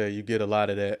 which, like I said, you get a lot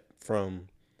of that from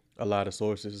a lot of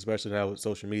sources, especially now with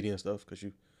social media and stuff, because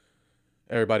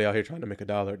everybody out here trying to make a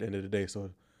dollar at the end of the day.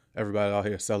 So everybody out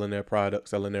here selling their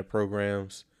products, selling their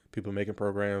programs, people making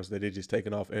programs that they're just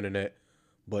taking off the internet.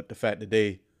 But the fact that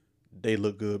they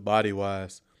look good body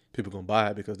wise, people gonna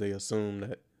buy it because they assume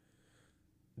that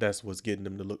that's what's getting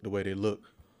them to look the way they look,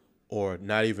 or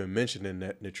not even mentioning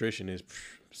that nutrition is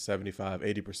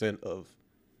 75-80% of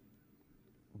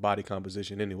body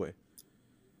composition anyway.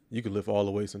 You can lift all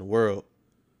the weights in the world,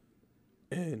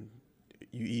 and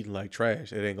you eating like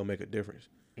trash, it ain't gonna make a difference.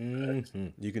 Mm-hmm.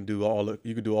 You can do all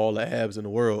the abs in the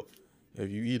world. If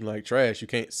you eating like trash, you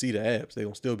can't see the abs. They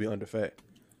gonna still be under fat.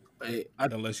 Hey,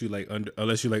 Unless you like under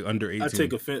 18. I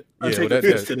take offense. Yeah, I take well,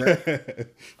 offense to that.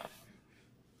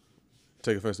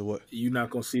 Take offense to what? You're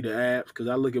not gonna see the abs because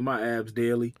I look at my abs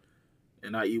daily,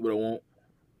 and I eat what I want.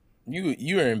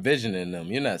 You are envisioning them.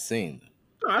 You're not seeing them.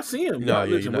 No, I see them. Nah, yeah,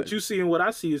 Listen, you're what not- you see and what I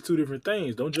see is two different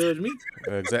things. Don't judge me.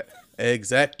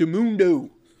 Exactamundo.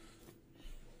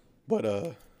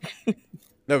 But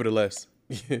nevertheless,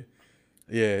 yeah,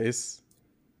 it's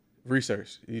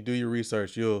research. You do your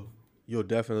research, you'll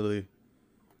definitely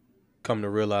come to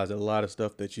realize that a lot of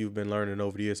stuff that you've been learning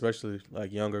over the years, especially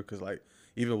like younger, because like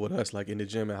even with us, like in the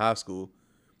gym in high school,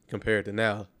 compared to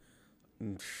now,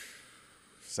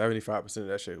 75% of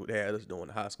that shit they had us doing in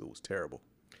high school was terrible.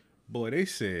 Boy, they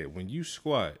said when you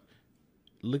squat,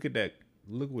 look at that.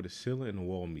 Look where the ceiling and the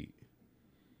wall meet.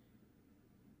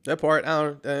 That part, I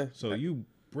don't. So you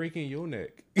breaking your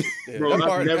neck. Yeah, Bro, that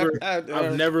part,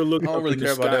 I've never looked I don't up really in the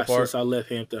care about sky that part. since I left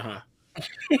Hampton High.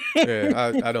 Yeah,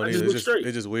 I don't I either. just look straight.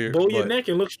 It's just weird. Bow your but neck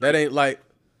and look straight. that ain't like,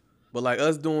 but like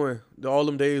us doing all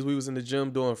them days we was in the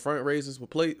gym doing front raises with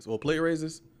plates or plate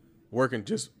raises, working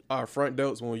just our front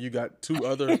delts when you got two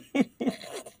other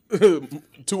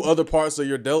parts of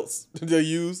your delts to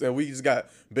use, and we just got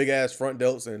big ass front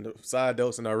delts and the side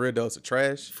delts and our rear delts are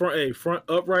trash. Front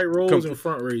upright rolls and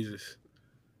front raises.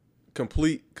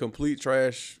 Complete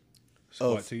trash.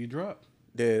 Squat till you drop.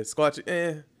 Yeah, squat.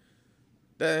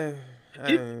 I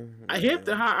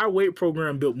Hampton High, our weight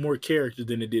program built more character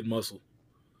than it did muscle.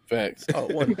 Facts. Oh,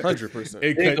 100%.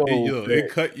 It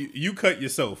cut you. You cut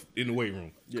yourself in the weight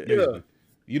room. Yeah. basically.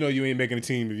 You know you ain't making a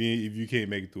team if you can't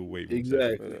make it through a weight room.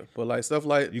 Exactly. Yeah. But like stuff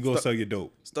like You go sell your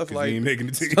dope. stuff 'cause like you ain't making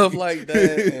the team. stuff like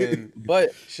that, and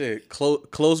But shit,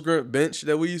 close grip bench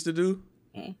that we used to do.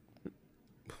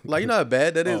 Like, you know how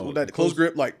bad that is? Oh, With that close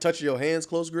grip, like touching your hands,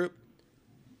 close grip.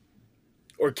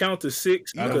 Or count to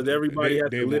six I don't- because everybody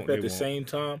has they to lift won't, at they the won't. same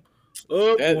time.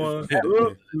 Up That- one, Yeah.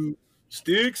 up two,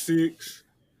 stick six.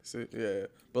 Yeah,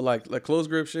 but like close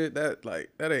grip shit, that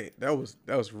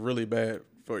was really bad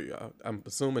for you. I'm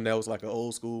assuming that was like an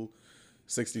old school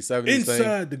 60s, 70s thing.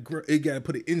 Inside the grip. It got to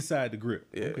put it inside the grip.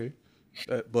 Yeah. Okay.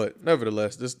 But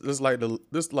nevertheless, this like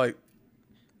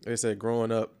they said,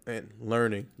 growing up and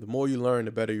learning. The more you learn,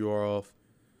 the better you are off.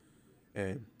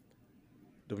 And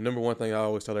the number one thing I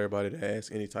always tell everybody to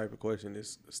ask any type of question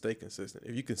is stay consistent.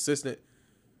 If you're consistent,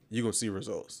 you're gonna see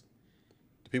results.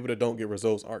 The people that don't get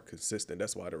results aren't consistent.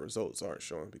 That's why the results aren't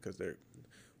showing, because they're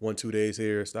 1-2 days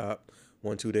here, stop.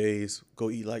 1-2 days, go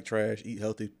eat like trash, eat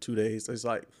healthy 2 days. It's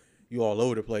like you all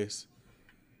over the place.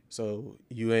 So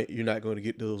you're not going to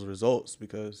get those results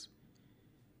because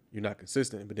you're not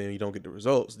consistent. But then you don't get the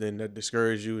results, then that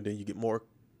discourages you, and then you get more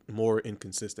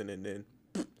inconsistent, and then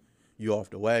you off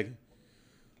the wagon.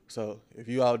 So if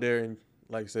you out there, and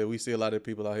like I said, we see a lot of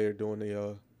people out here doing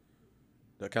the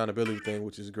the accountability thing,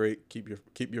 which is great. Keep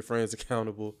your friends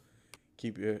accountable.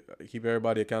 Keep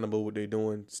everybody accountable what they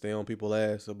doing. Stay on people's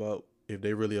ass about if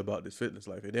they really about this fitness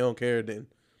life. If they don't care, then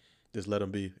just let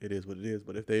them be. It is what it is.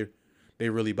 But if they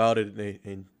really about it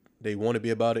and they want to be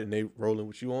about it and they rolling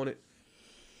with you on it,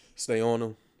 stay on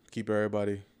them. Keep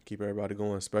everybody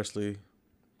going, especially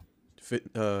fit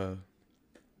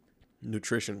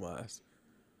nutrition wise.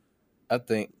 I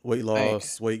think Weight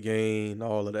loss, weight gain,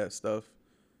 all of that stuff,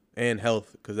 and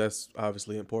health, because that's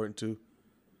obviously important too.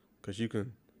 Because you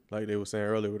can, like they were saying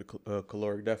earlier, with a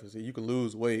caloric deficit, you can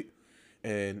lose weight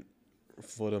and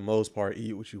for the most part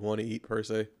eat what you want to eat per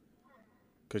se,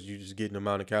 because you just getting the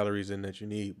amount of calories in that you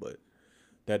need, but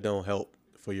that don't help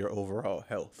for your overall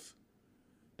health.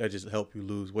 That just help you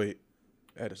lose weight.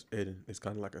 It's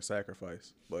kind of like a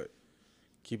sacrifice, but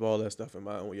keep all that stuff in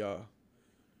mind when y'all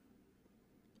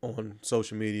on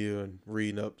social media and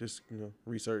reading up. Just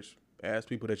research. Ask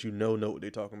people that you know what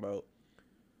they're talking about,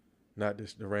 not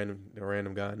just the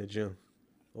random guy in the gym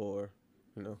or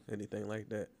anything like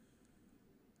that.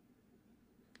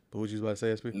 But what you was about to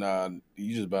say, SP? Nah,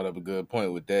 you just brought up a good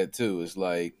point with that too. It's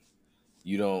like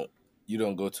you don't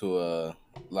go to a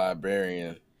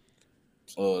librarian.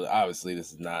 Well, obviously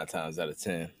this is 9 times out of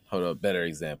 10. Hold up, better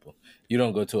example. You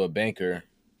don't go to a banker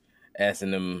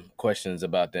asking them questions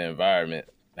about the environment,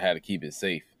 how to keep it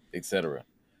safe, etc.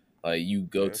 Like you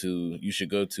should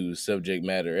go to subject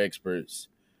matter experts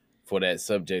for that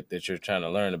subject that you're trying to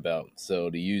learn about. So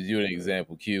to use you an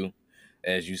example, Q,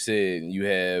 as you said, you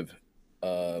have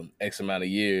X amount of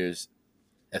years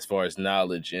as far as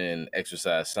knowledge in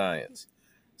exercise science.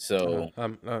 So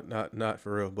I'm not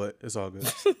for real, but it's all good.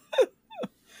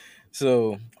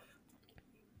 So,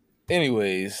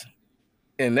 anyways,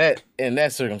 in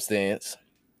that circumstance,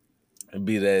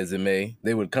 be that as it may,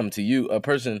 they would come to you. A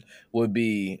person would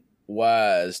be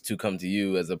wise to come to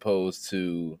you as opposed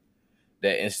to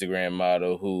that Instagram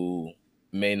model who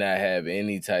may not have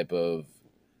any type of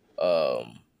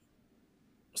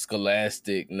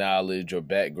scholastic knowledge or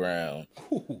background.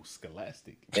 Ooh,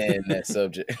 scholastic. And that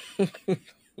subject.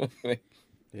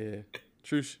 Yeah.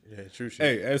 True shit.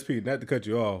 Hey, SP, not to cut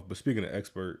you off, but speaking of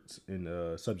experts in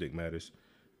subject matters,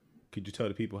 could you tell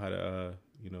the people how to,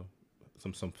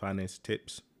 some finance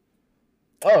tips?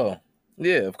 Oh,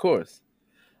 yeah, of course.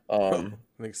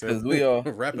 Makes sense. Because we all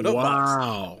wrap it up.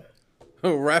 Wow. Box.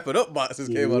 Wrap it up. Boxes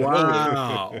came out of nowhere.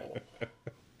 Wow.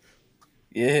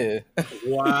 yeah.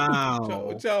 Wow.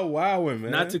 What y'all wowing,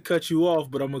 man? Not to cut you off,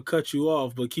 but I'm gonna cut you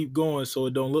off. But keep going so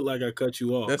it don't look like I cut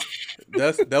you off.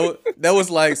 That was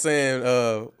like saying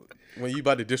when you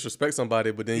about to disrespect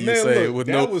somebody, but then you Man, say look, with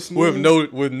that no was smooth.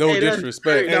 with no Hey, that's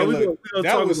disrespect. great. Now we look, gonna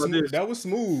that talk was about smooth. this. That was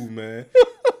smooth, man.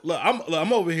 Look,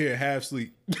 I'm over here half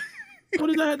asleep. What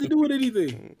does that have to do with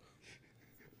anything?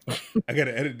 I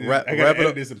gotta edit this. Wrap I gotta it edit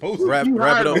up. this and post it. Wrap You it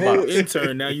hired up. a whole Box.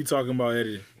 intern. Now you talking about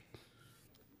editing.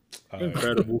 All right.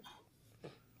 Incredible.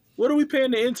 What are we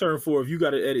paying the intern for if you got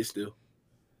to edit still?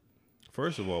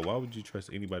 First of all, why would you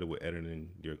trust anybody with editing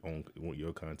your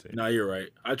content? Nah, you're right.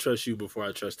 I trust you before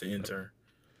I trust the intern.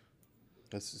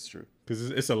 This is true. Because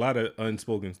it's a lot of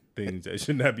unspoken things that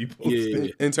should not be posted.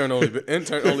 Yeah. Intern only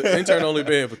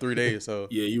been here for 3 days, so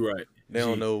Yeah, you're right. they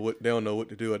don't know what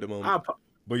to do at the moment.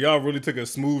 But y'all really took a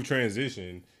smooth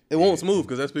transition. It won't smooth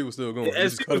because SP was still going. You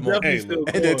just cut him off. definitely Hey, still look.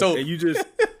 And then going, told- and you just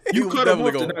He you was cut him definitely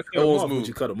off to going. not It cut him won't off, smooth. but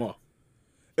you cut him off.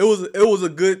 It was a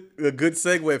good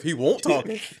segue if he won't talk,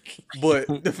 but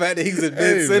the fact that he's in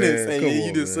mid sentence man, and come you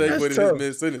on, just man. segued in That's his tough.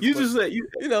 mid sentence. You just said you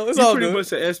it's you all pretty good. much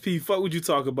said SP. Fuck what you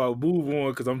talk about. Move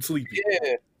on because I'm sleepy.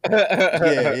 Yeah.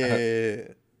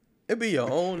 It be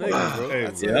your own niggas, bro. Hey,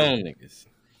 That's bro. Your it. own niggas.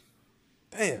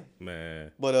 Damn.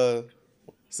 Man. But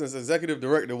since executive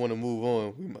director want to move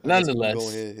on, we might Nonetheless, go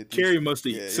ahead and hit Carrie this. must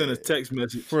have sent a text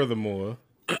message. Furthermore,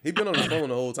 He been on the phone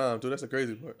the whole time too. That's the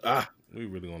crazy part. we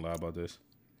really gonna lie about this.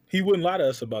 He wouldn't lie to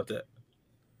us about that.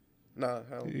 Nah,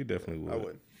 You definitely would. I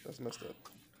wouldn't. That's messed up.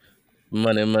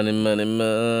 Money, money, money,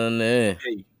 money.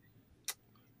 Hey,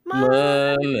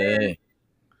 Money.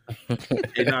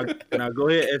 hey now go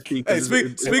ahead, SP. 'cause Hey,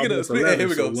 it's speaking of, almost 11, here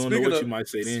we so go. we don't know Speaking what of, you might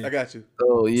say then. I got you.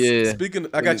 Oh yeah. Speaking,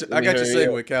 I got Let me your hurry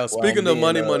up segue, Cal. while Speaking I'm of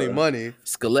money, being, money.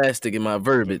 Scholastic in my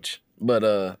verbiage.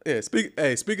 But Yeah,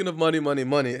 speaking of money,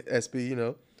 SP,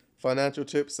 financial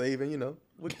tips, saving,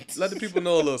 let the people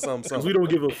know a little something, Because we something. don't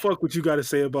give a fuck what you got to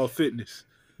say about fitness.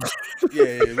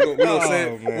 Yeah, we're gonna Oh,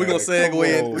 man, we're gonna segue come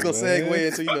in, on, we're gonna man.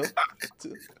 segue into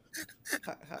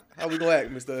how we gonna act,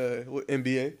 Mr.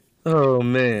 NBA. oh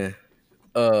man.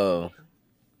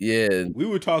 Yeah. We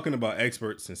were talking about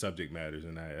experts in subject matters,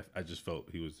 and I just felt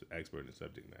he was an expert in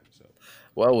subject matter. So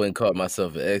Well, I wouldn't call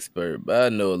myself an expert, but I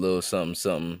know a little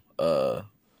something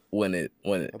when it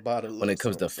About a when little it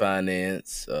comes to something.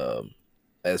 finance,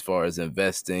 as far as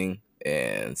investing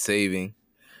and saving.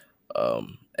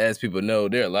 As people know,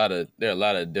 there are a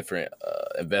lot of different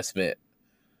investment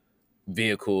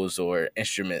vehicles or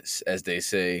instruments, as they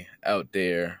say, out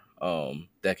there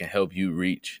that can help you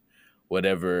reach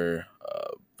whatever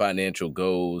financial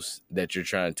goals that you're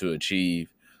trying to achieve,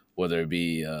 whether it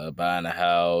be buying a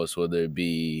house, whether it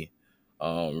be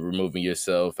removing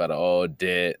yourself out of all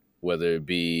debt, whether it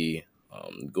be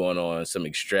going on some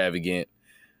extravagant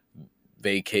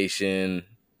vacation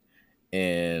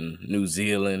in New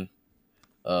Zealand.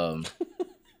 Um,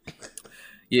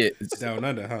 yeah, Down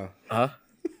under, huh? huh?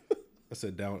 I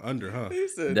said down under, huh? He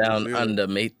said New Down Zealand. under,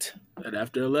 mate. And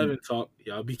after 11 talk,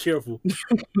 y'all be careful.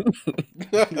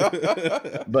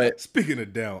 But Speaking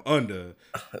of down under,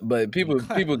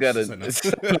 people gotta.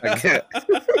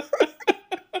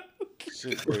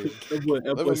 Shit crazy. That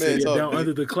Let boy my said man you're talk, down man.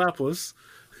 under the clappers.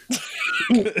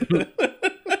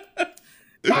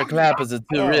 The clappers are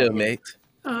too real, mate.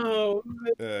 Oh,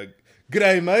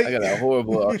 g'day, mate. I got a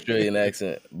horrible Australian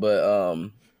accent, but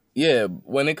yeah.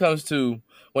 When it comes to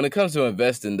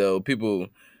investing, though, people,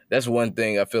 that's one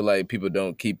thing I feel like people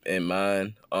don't keep in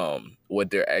mind, what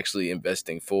they're actually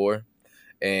investing for,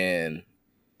 and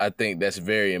I think that's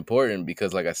very important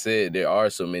because, like I said, there are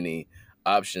so many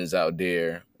options out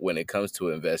there when it comes to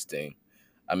investing.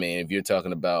 I mean, if you're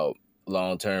talking about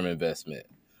long-term investment,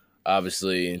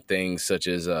 obviously things such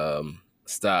as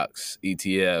stocks,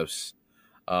 ETFs,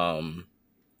 um,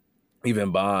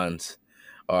 even bonds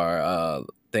are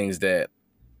things that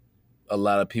a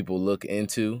lot of people look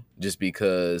into just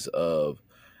because of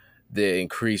the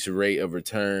increased rate of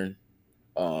return,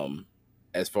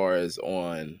 as far as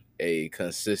on a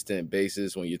consistent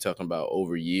basis when you're talking about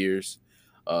over years,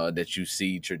 that you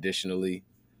see traditionally.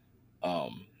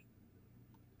 Um,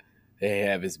 they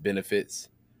have its benefits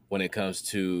when it comes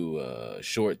to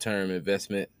short-term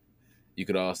investment. You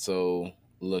could also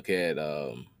look at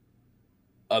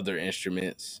other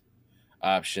instruments,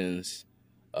 options.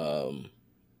 Um,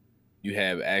 you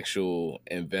have actual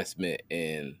investment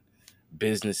in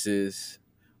businesses,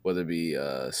 whether it be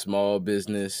a small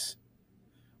business,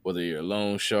 whether you're a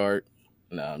loan shark.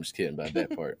 No, I'm just kidding about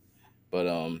that part. But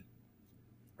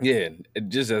yeah, it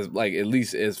just as like at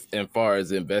least as far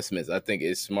as investments, I think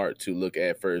it's smart to look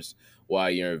at first why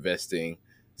you're investing.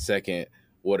 Second,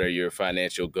 what are your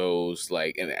financial goals,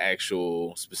 like an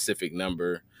actual specific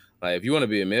number. Like if you want to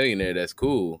be a millionaire, that's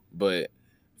cool, but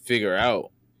figure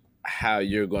out how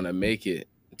you're gonna make it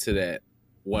to that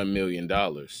 $1 million.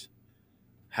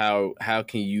 How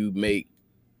can you make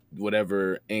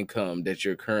whatever income that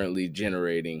you're currently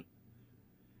generating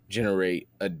generate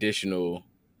additional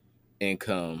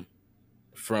income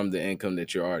from the income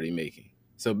that you're already making.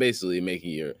 So basically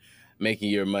making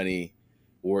your money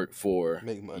work for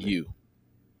Make money. you.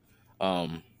 I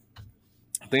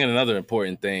think another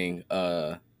important thing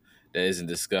that isn't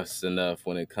discussed enough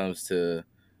when it comes to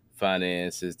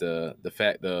finance is the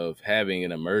fact of having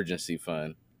an emergency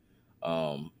fund,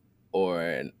 or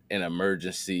an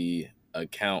emergency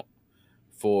account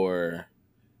for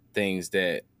things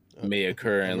that may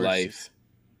occur in life,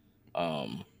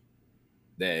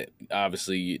 that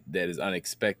obviously that is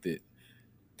unexpected,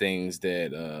 things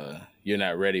that you're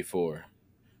not ready for,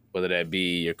 whether that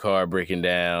be your car breaking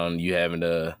down, you having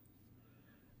to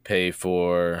pay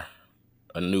for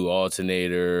a new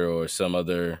alternator or some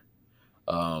other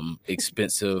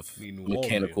expensive Need new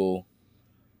mechanical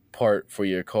part for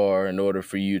your car in order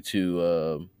for you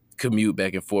to commute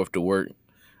back and forth to work,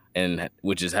 and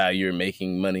which is how you're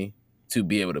making money to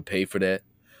be able to pay for that.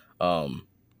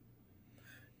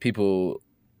 People,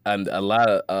 and a lot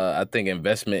of I think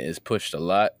investment is pushed a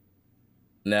lot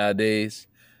nowadays.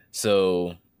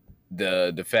 So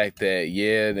the fact that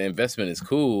the investment is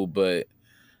cool, but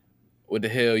what the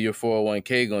hell your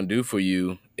 401k gonna do for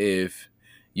you if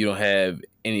you don't have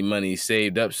any money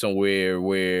saved up somewhere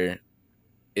where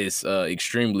it's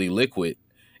extremely liquid,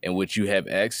 in which you have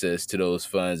access to those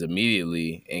funds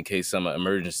immediately in case some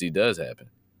emergency does happen.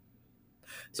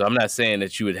 So I'm not saying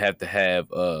that you would have to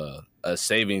have a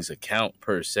savings account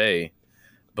per se,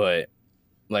 but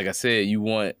like I said, you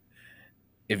want,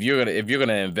 if you're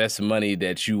gonna invest money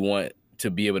that you want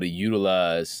to be able to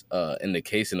utilize in the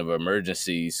case of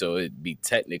emergency, so it'd be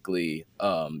technically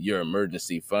your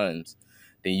emergency funds,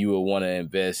 then you would want to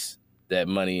invest that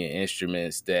money in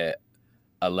instruments that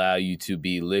allow you to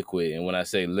be liquid. And when I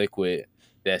say liquid,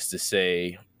 that's to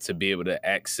say to be able to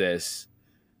access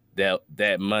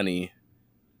that money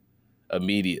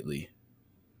immediately,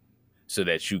 so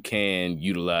that you can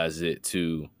utilize it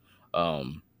to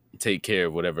take care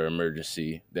of whatever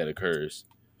emergency that occurs.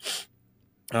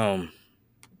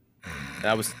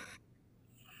 I was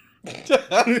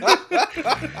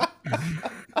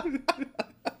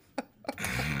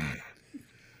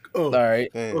Oh, all right.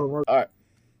 Damn. oh, All right.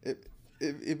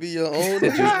 It be your own.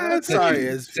 my-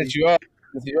 sorry, Since you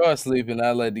are sleeping,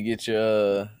 I'd like to get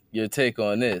your take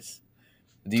on this.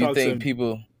 Do you Talk to think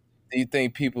me.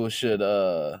 people should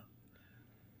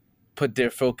put their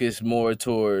focus more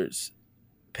towards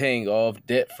paying off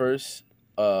debt first,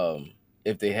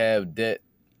 if they have debt,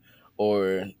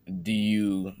 or do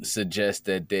you suggest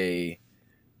that they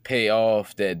pay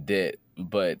off that debt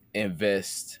but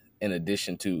invest in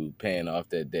addition to paying off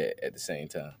that debt at the same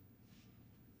time?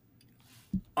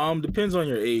 Depends on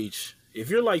your age. If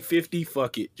you're like 50,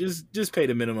 fuck it. Just pay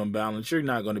the minimum balance. You're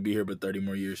not going to be here but 30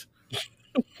 more years.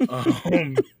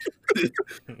 um,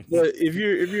 but if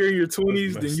you're in your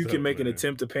 20s, then messed you can up, make an man.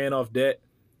 attempt to paying off debt.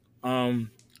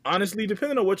 Honestly,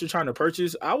 depending on what you're trying to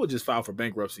purchase, I would just file for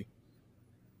bankruptcy.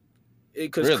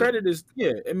 Because Really? credit is,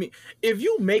 yeah. I mean, if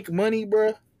you make money,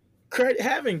 bruh,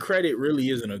 having credit really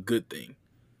isn't a good thing.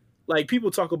 Like, people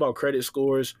talk about credit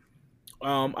scores.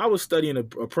 I was studying a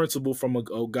principle from a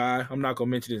guy. I'm not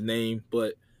gonna mention his name,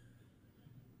 but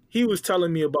he was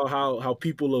telling me about how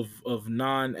people of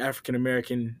non-African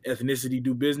American ethnicity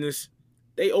do business.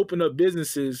 They open up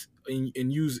businesses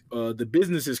and use the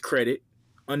business's credit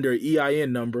under an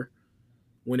EIN number.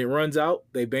 When it runs out,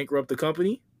 they bankrupt the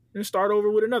company and start over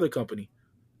with another company.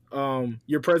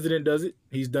 Your president does it.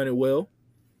 He's done it well.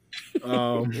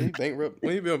 He bankrupt.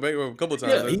 Well, he been bankrupt a couple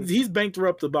times. Yeah, hasn't he? he's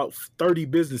bankrupt about 30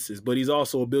 businesses, but he's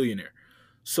also a billionaire.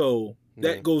 So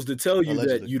that Yeah. goes to tell you that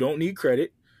Allegedly. you don't need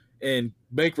credit, and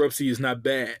bankruptcy is not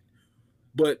bad.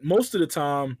 But most of the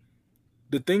time,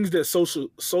 the things that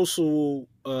social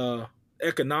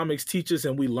economics teaches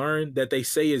and we learn that they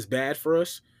say is bad for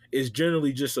us is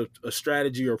generally just a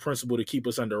strategy or principle to keep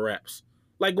us under wraps.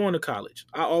 Like going to college.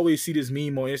 I always see this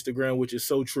meme on Instagram, which is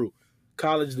so true.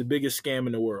 College, the biggest scam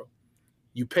in the world.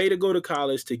 You pay to go to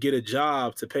college to get a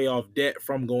job to pay off debt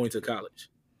from going to college.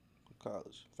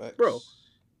 College. Facts. Bro.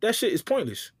 That shit is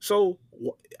pointless. So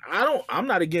I'm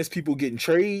not against people getting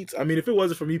trades. I mean, if it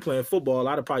wasn't for me playing football,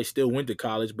 I'd have probably still went to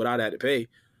college, but I'd had to pay.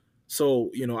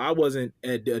 So, I wasn't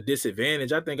at a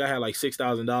disadvantage. I think I had like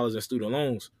 $6,000 in student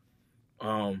loans.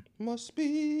 Must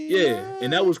be. Yeah,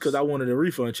 and that was because I wanted a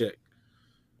refund check.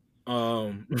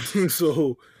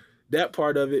 So that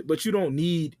part of it, but you don't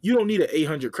need an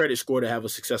 800 credit score to have a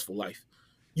successful life.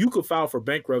 You could file for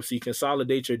bankruptcy,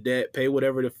 consolidate your debt, pay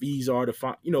whatever the fees are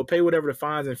pay whatever the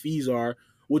fines and fees are,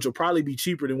 which will probably be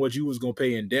cheaper than what you was gonna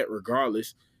pay in debt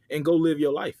regardless, and go live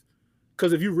your life.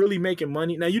 Because if you're really making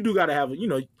money, now you do gotta have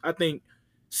I think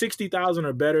 60,000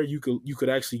 or better, you could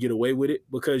actually get away with it,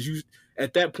 because you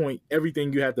at that point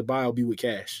everything you have to buy will be with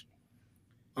cash.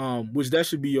 Which that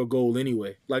should be your goal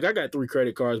anyway. Like, I got 3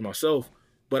 credit cards myself,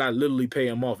 but I literally pay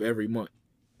them off every month.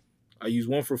 I use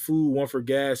one for food, one for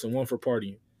gas, and one for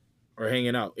partying or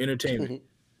hanging out, entertainment.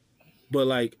 But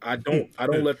like, I don't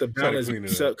let the Try to balance, clean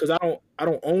it up. because I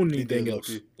don't own He did, anything else.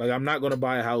 low-key. Like, I'm not gonna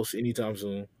buy a house anytime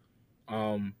soon.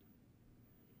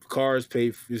 Cars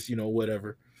pay for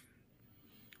whatever.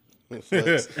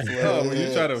 Flex. Oh, when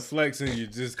you try to flex and you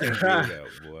just can't do that,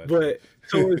 boy. But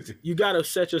so you gotta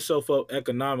set yourself up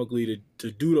economically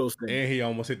to do those things. And he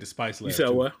almost hit the spice lab. You said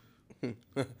too. what?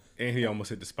 And he almost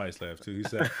hit the spice lab too. He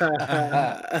said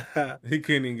he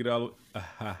couldn't even get all.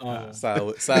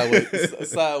 Sideways.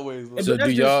 But So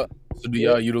that's do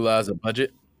y'all utilize a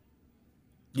budget?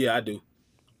 Yeah, I do.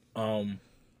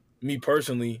 Me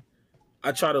personally,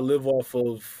 I try to live off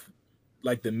of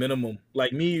like the minimum.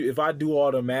 Like me, if I do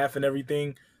all the math and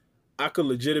everything, I could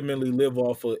legitimately live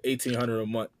off of $1,800 a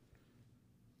month.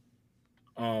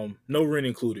 No rent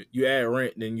included. You add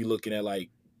rent, then you're looking at like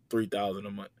 $3,000 a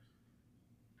month.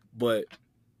 But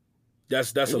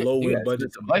that's a low end budget.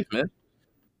 It's life, man.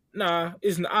 Nah,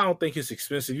 I don't think it's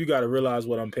expensive. You got to realize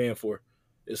what I'm paying for,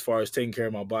 as far as taking care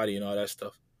of my body and all that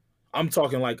stuff. I'm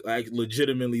talking like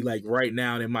legitimately, like right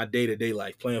now in my day to day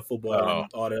life, playing football and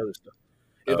all that other stuff.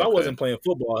 If I Okay. wasn't playing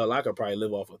football, hell, I could probably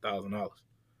live off $1,000.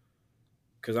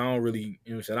 Cause I don't really,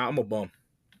 what I'm saying, I'm a bum.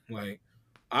 Like,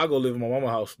 I'll go live in my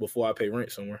mama's house before I pay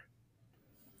rent somewhere.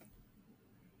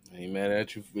 Ain't mad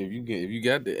at you if you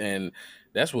got the, and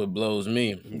that's what blows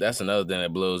me. That's another thing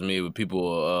that blows me, with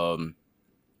people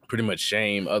pretty much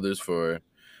shame others for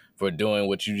doing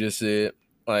what you just said.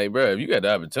 Like, bro, if you got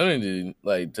the opportunity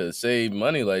like to save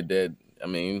money like that, I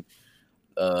mean,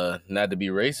 not to be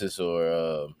racist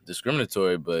or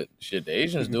discriminatory, but shit, the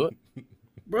Asians do it.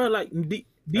 Bro, like Dion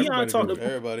Everybody talked do about,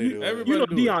 Everybody do it. everybody do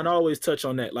it. Dion always touch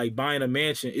on that, like buying a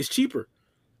mansion is cheaper.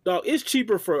 Dog, it's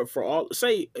cheaper for all.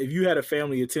 Say if you had a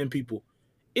family of 10 people,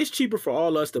 it's cheaper for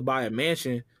all us to buy a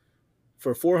mansion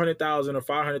for $400,000 or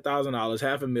 $500,000,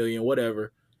 $500,000,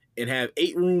 whatever, and have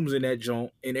 8 rooms in that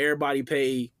joint, and everybody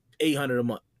pay $800 a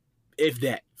month, if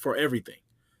that, for everything,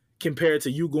 compared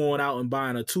to you going out and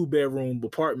buying a 2-bedroom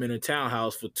apartment or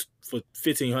townhouse for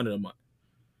 $1,500 a month,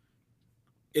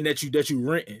 and that you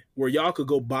renting, where y'all could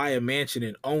go buy a mansion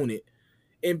and own it.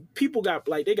 And people got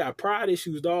they got pride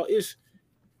issues, dog. It's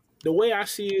the way I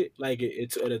see it. Like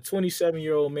it's a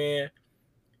 27-year-old man.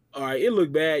 All right, it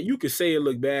look bad. You could say it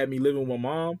look bad me living with my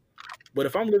mom, but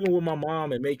if I'm living with my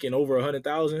mom and making over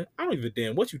 $100,000, I don't even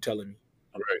damn what you telling me.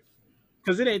 Right.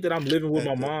 Because it ain't that I'm living with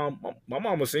my mom. My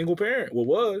mom a single parent. Well,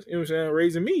 was, you know what I'm saying,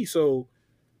 raising me. So,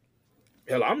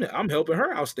 hell, I'm helping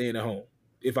her out staying at home.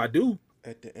 If I do.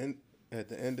 At the end of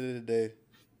the day,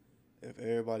 if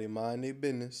everybody mind their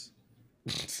business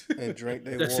and drink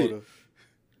their That's water,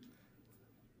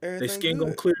 their skin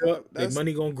gonna clear up. Their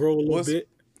money gonna grow a little bit.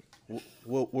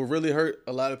 What really hurt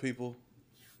a lot of people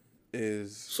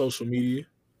is social media.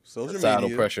 Societal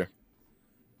pressure.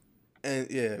 And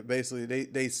yeah, basically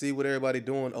they see what everybody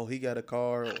doing. Oh, he got a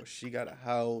car, or she got a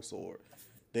house, or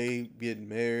they getting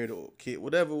married, or kid,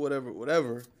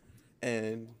 whatever,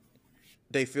 and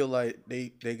they feel like they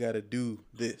gotta do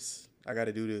this. I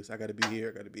gotta do this. I gotta be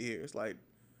here. I gotta be here. It's like,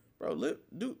 bro,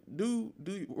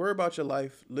 worry about your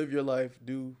life. Live your life.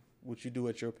 Do what you do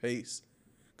at your pace,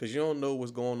 because you don't know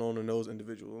what's going on in those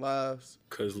individual lives.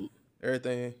 Because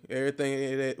everything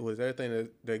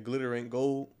that glitter ain't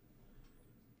gold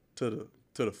to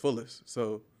the fullest.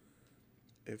 So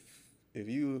if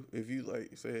you like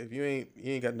say if you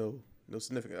ain't got no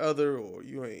significant other, or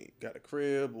you ain't got a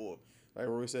crib, or like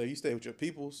Roy said, you stay with your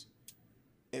peoples,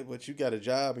 but you got a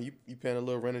job and you paying a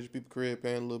little rent at your people's crib,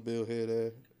 paying a little bill here,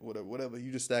 there, whatever.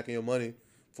 You just stacking your money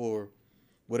for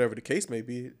whatever the case may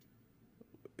be.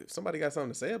 If somebody got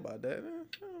something to say about that,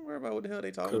 don't worry about what the hell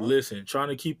they talking about. Listen, trying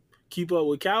to keep up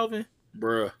with Calvin,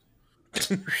 bruh.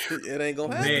 It ain't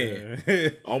gonna happen.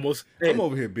 Man, almost. I'm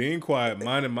over here being quiet,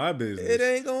 minding my business. It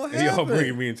ain't gonna happen. And y'all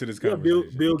bringing me into this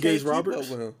conversation. Bill Gates Roberts.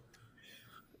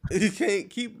 You can't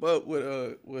keep up with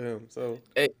him. So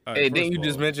hey, didn't you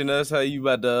just mention us how you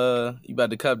about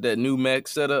to cop that new Mac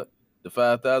setup, the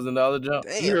 $5,000 jump?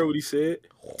 Damn. You heard what he said?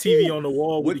 TV on the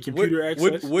wall with the computer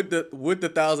access. With the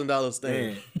 $1,000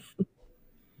 stand.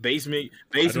 Basement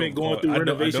going through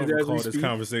renovations I don't as we recall this speak.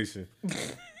 conversation.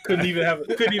 Couldn't even have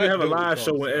a live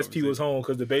show when SP was home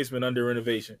because the basement under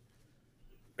renovation.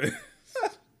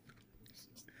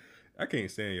 I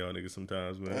can't stand y'all niggas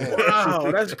sometimes, man.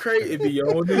 Wow, that's crazy. It be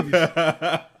your own niggas.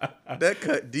 That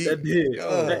cut deep. That did.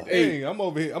 Hey, I'm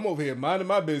over here minding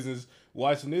my business,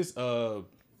 watching this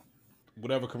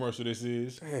whatever commercial this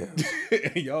is.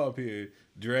 And y'all up here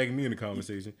dragging me in the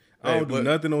conversation. I don't do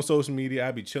nothing on social media.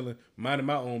 I be chilling, minding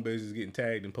my own business, getting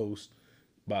tagged and posts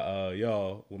by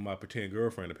y'all with my pretend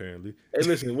girlfriend, apparently. Hey,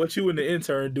 listen, what you and the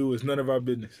intern do is none of our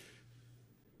business.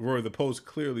 Roy, the post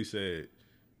clearly said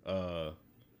 _row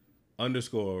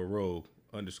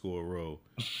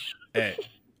at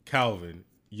Calvin.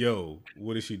 Yo,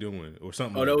 what is she doing? Or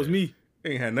something. Oh, that was me.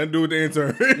 Ain't had nothing to do with the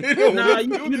intern. Nah,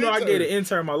 you know I gave the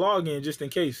intern my login just in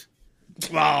case.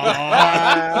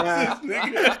 Got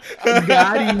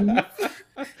him.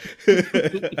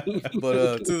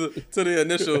 But to the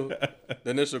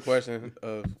initial question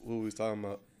of what we was talking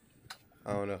about,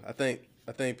 I don't know. I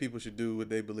think people should do what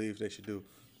they believe they should do.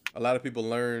 A lot of people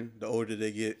learn the older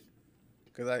they get.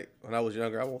 Because when I was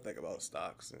younger, I won't think about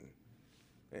stocks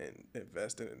and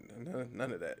investing and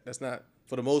none of that. That's not,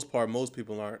 for the most part, most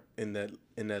people aren't in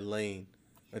that lane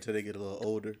until they get a little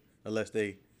older, unless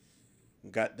they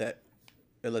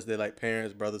like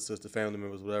parents, brothers, sisters, family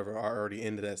members, whatever, are already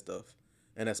into that stuff,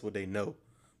 and that's what they know.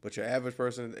 But your average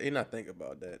person, they're not thinking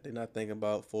about that. They're not thinking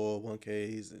about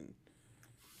 401ks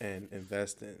and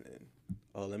investing and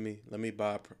let me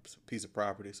buy a piece of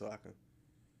property so I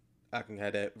can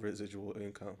have that residual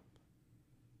income.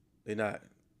 They're not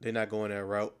going that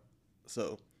route.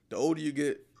 So the older you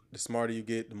get, the smarter you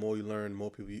get, the more you learn, the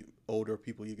more older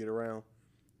people you get around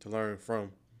to learn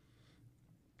from.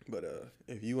 But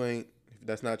if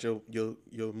that's not your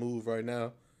move right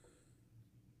now,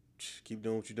 keep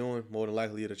doing what you're doing. More than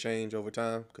likely it'll change over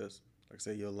time because, like I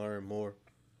said, you'll learn more.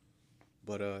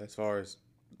 But as far as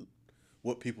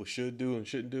what people should do and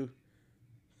shouldn't do,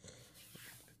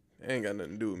 it ain't got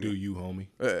nothing to do with me. Do you, homie?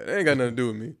 It ain't got nothing to do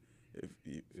with me.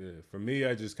 For me,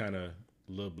 I just kind of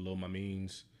live below my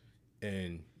means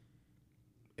and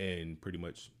pretty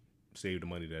much save the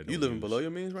money that I don't You living use. below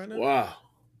your means right now? Wow.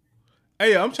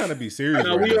 Hey, I'm trying to be serious.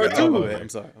 No, right we now. are too. My bad. I'm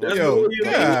sorry. That's Yo, what we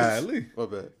are. golly. My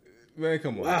bad. Man,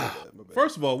 come on. Wow.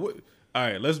 First of all, All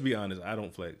right, let's be honest. I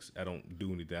don't flex. I don't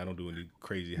do anything. I don't do any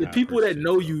crazy. The high people that purchases,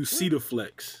 know so- you see the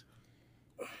flex.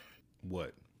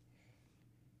 What?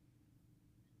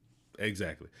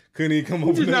 Exactly. Couldn't even come You're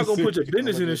up just with not no gonna put your serious-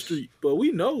 business in the street, but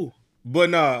we know.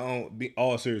 But nah,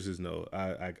 all seriousness, no.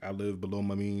 I live below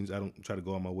my means. I don't try to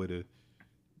go on my way to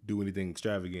do anything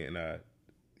extravagant, and I,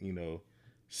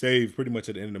 save pretty much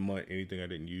at the end of the month anything I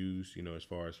didn't use. As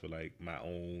far as for like my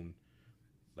own,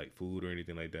 like food or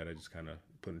anything like that, I just kind of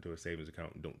put into a savings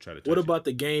account and don't try to. Touch What it. about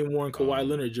the game worn Kawhi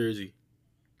Leonard jersey?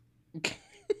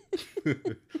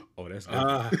 Oh, that's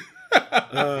good.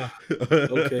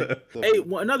 Okay. Hey,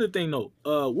 another thing though,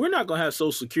 we're not gonna have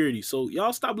Social Security, so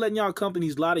y'all stop letting y'all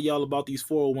companies lie to y'all about these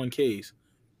 401ks.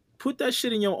 Put that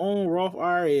shit in your own Roth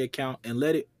IRA account and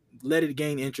let it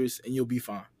gain interest, and you'll be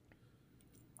fine.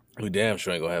 We damn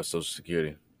sure ain't gonna have Social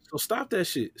Security. So stop that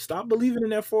shit. Stop believing in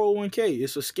that 401k.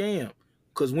 It's a scam.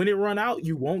 Cause when it run out,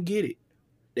 you won't get it.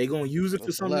 They gonna use it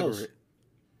for something else.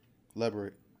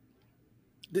 Elaborate.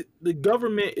 The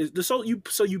government is so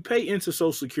you pay into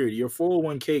Social Security. Your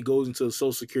 401k goes into the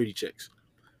Social Security checks,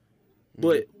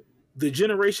 but the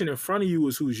generation in front of you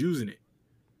is who's using it.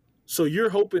 So you're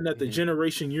hoping that the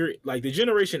generation the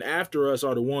generation after us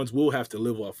are the ones we'll have to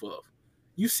live off of.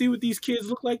 You see what these kids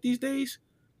look like these days?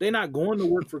 They're not going to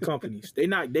work for companies. They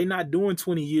not doing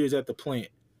 20 years at the plant.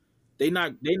 They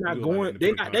don't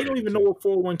even know what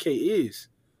 401k is.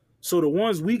 So the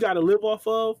ones we got to live off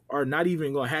of are not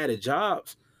even going to have the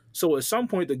jobs. So at some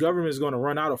point, the government is going to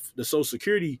run out of the Social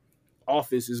Security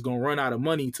office is going to run out of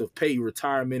money to pay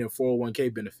retirement and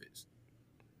 401k benefits.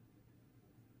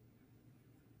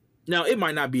 Now, it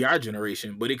might not be our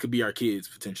generation, but it could be our kids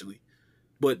potentially.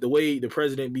 But the way the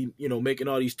president be, making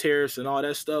all these tariffs and all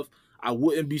that stuff, I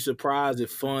wouldn't be surprised if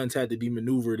funds had to be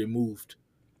maneuvered and moved.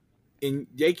 And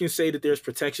they can say that there's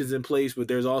protections in place, but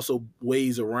there's also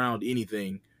ways around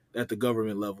anything at the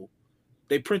government level.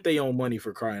 They print their own money,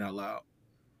 for crying out loud.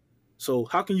 So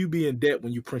how can you be in debt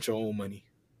when you print your own money?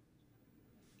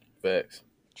 Facts.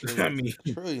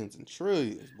 Trillions and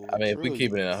trillions. Boy, I mean, if we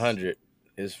keep it in 100,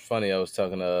 it's funny. I was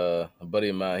talking to a buddy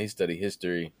of mine. He studied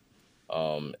history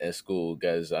at school,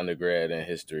 got his undergrad in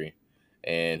history,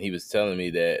 and he was telling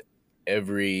me that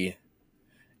every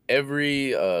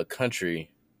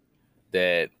country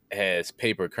that has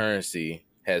paper currency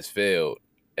has failed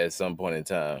at some point in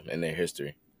time in their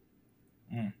history.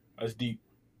 That's deep.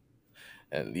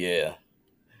 And yeah,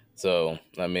 so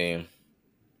I mean,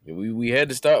 we had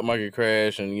the stock market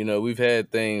crash, and we've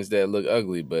had things that look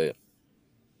ugly, but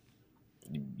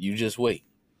you just wait.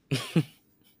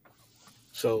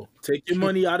 So take your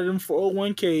money out of them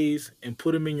 401ks and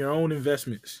put them in your own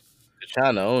investments. They're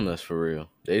trying to own us for real.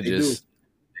 They just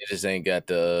ain't got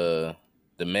the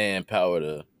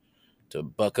manpower to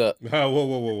buck up.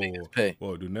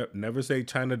 Whoa! Never say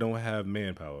China don't have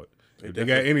manpower. If they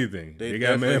got anything, they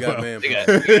got manpower.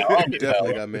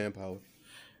 Definitely got manpower.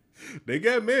 They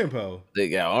got manpower. They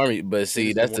got army, but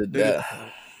see,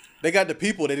 they got the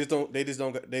people. They just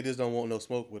don't want no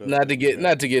smoke with us. Not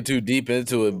to get too deep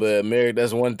into it, but America.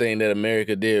 That's one thing that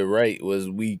America did right was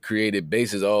we created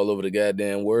bases all over the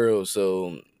goddamn world.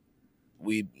 So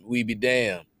we be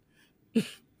damned.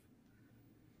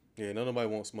 Yeah, nobody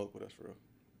won't smoke with us for real.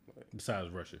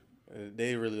 Besides Russia.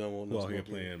 They really don't want no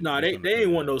smoke. Nah, they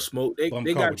ain't want no smoke. They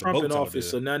got Trump in office,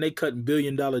 so now they cutting $1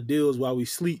 billion deals while we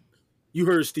sleep. You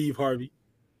heard Steve Harvey.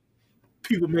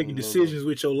 People making decisions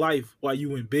with your life while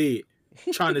you in bed,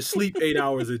 trying to sleep 8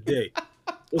 hours a day.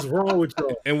 What's wrong with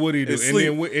y'all? And what he do? And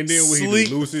then what he sleep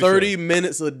do? Lose his 30 show.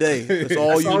 minutes a day. That's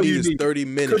all you need is 30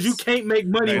 minutes. Because you can't make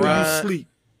money when you sleep.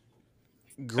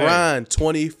 Grind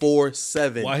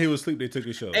 24/7. While he was asleep, they took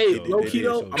his show. Hey, So low they key did,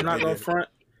 though, so I'm not they gonna did. front.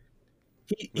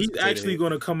 He's actually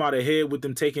going to come out ahead with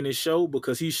them taking his show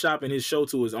because he's shopping his show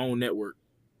to his own network.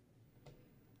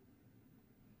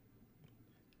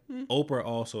 Oprah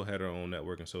also had her own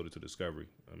network and sold it to Discovery.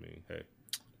 I mean, hey.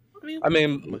 I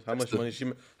mean, How much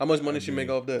money she make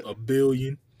off that? $1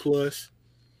 billion plus.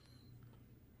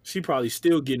 She probably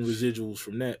still getting residuals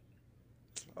from that.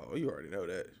 Oh, you already know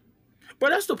that.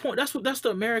 But that's the point. That's the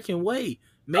American way.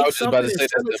 I Make was just about something to say and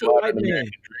sell that's it the to the white modern man.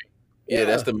 American dream. Yeah,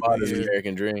 that's the modern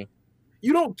American dream.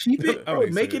 You don't keep it, That bro.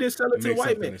 makes Make it and sense. sell it to the Make white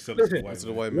something man. and sell it to the Listen, white To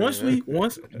the white man.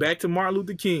 once back to Martin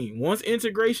Luther King. Once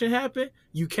integration happened,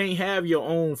 you can't have your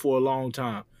own for a long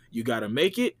time. You got to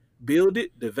make it, build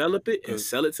it, develop it, and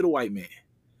sell it to the white man.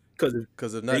 Because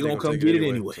if not, they gonna come take get it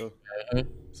anyway.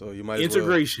 So you might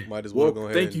Integration. Might as well go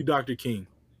ahead. Thank you, Dr. King.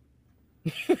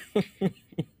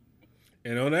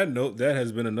 And on that note, that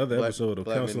has been another episode of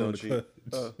Black Men Council on Don't the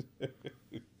Cheat. Club.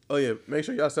 Oh yeah, make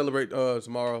sure y'all celebrate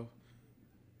tomorrow,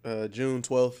 June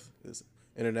 12th.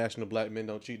 International Black Men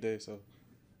Don't Cheat Day, so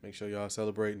make sure y'all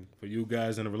celebrating. For you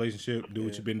guys in a relationship, do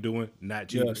what you've been doing, not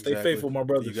cheating. Yeah, stay faithful, my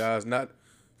brothers.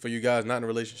 For you guys not in a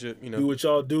relationship, you know. Do what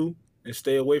y'all do and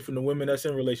stay away from the women that's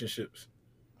in relationships.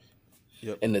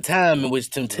 Yep. In the time in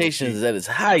which temptation is at its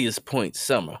highest point,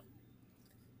 summer.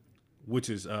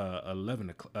 Which is 11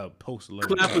 o'clock, post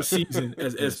 11 Clapper season,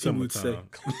 as SP would say.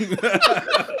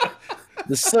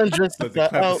 The sundresses Let the are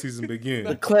clapper out. season The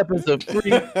begin. clappers are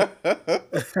free.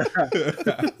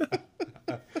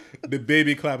 The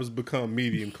baby clappers become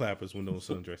medium clappers when those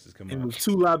sundresses come And out. with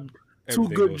two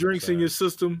Everything good goes drinks in your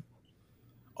upside. system,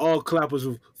 all clappers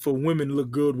for women look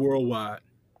good worldwide.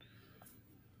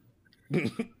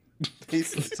 He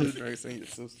said 2 drinks in your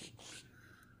system.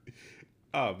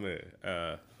 Oh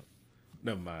man,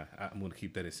 never mind. I'm gonna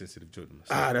keep that a sensitive joke to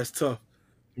myself. Ah, that's tough.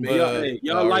 Man, But,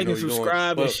 y'all I already like know and where you're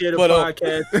subscribe going. and share the But,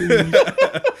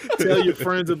 podcast. Please. Tell your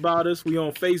friends about us. We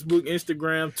on Facebook,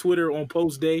 Instagram, Twitter on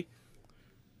post day.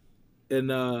 And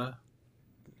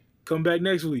come back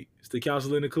next week. It's the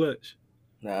Council in the Clutch.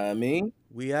 Nah, I mean.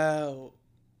 We out.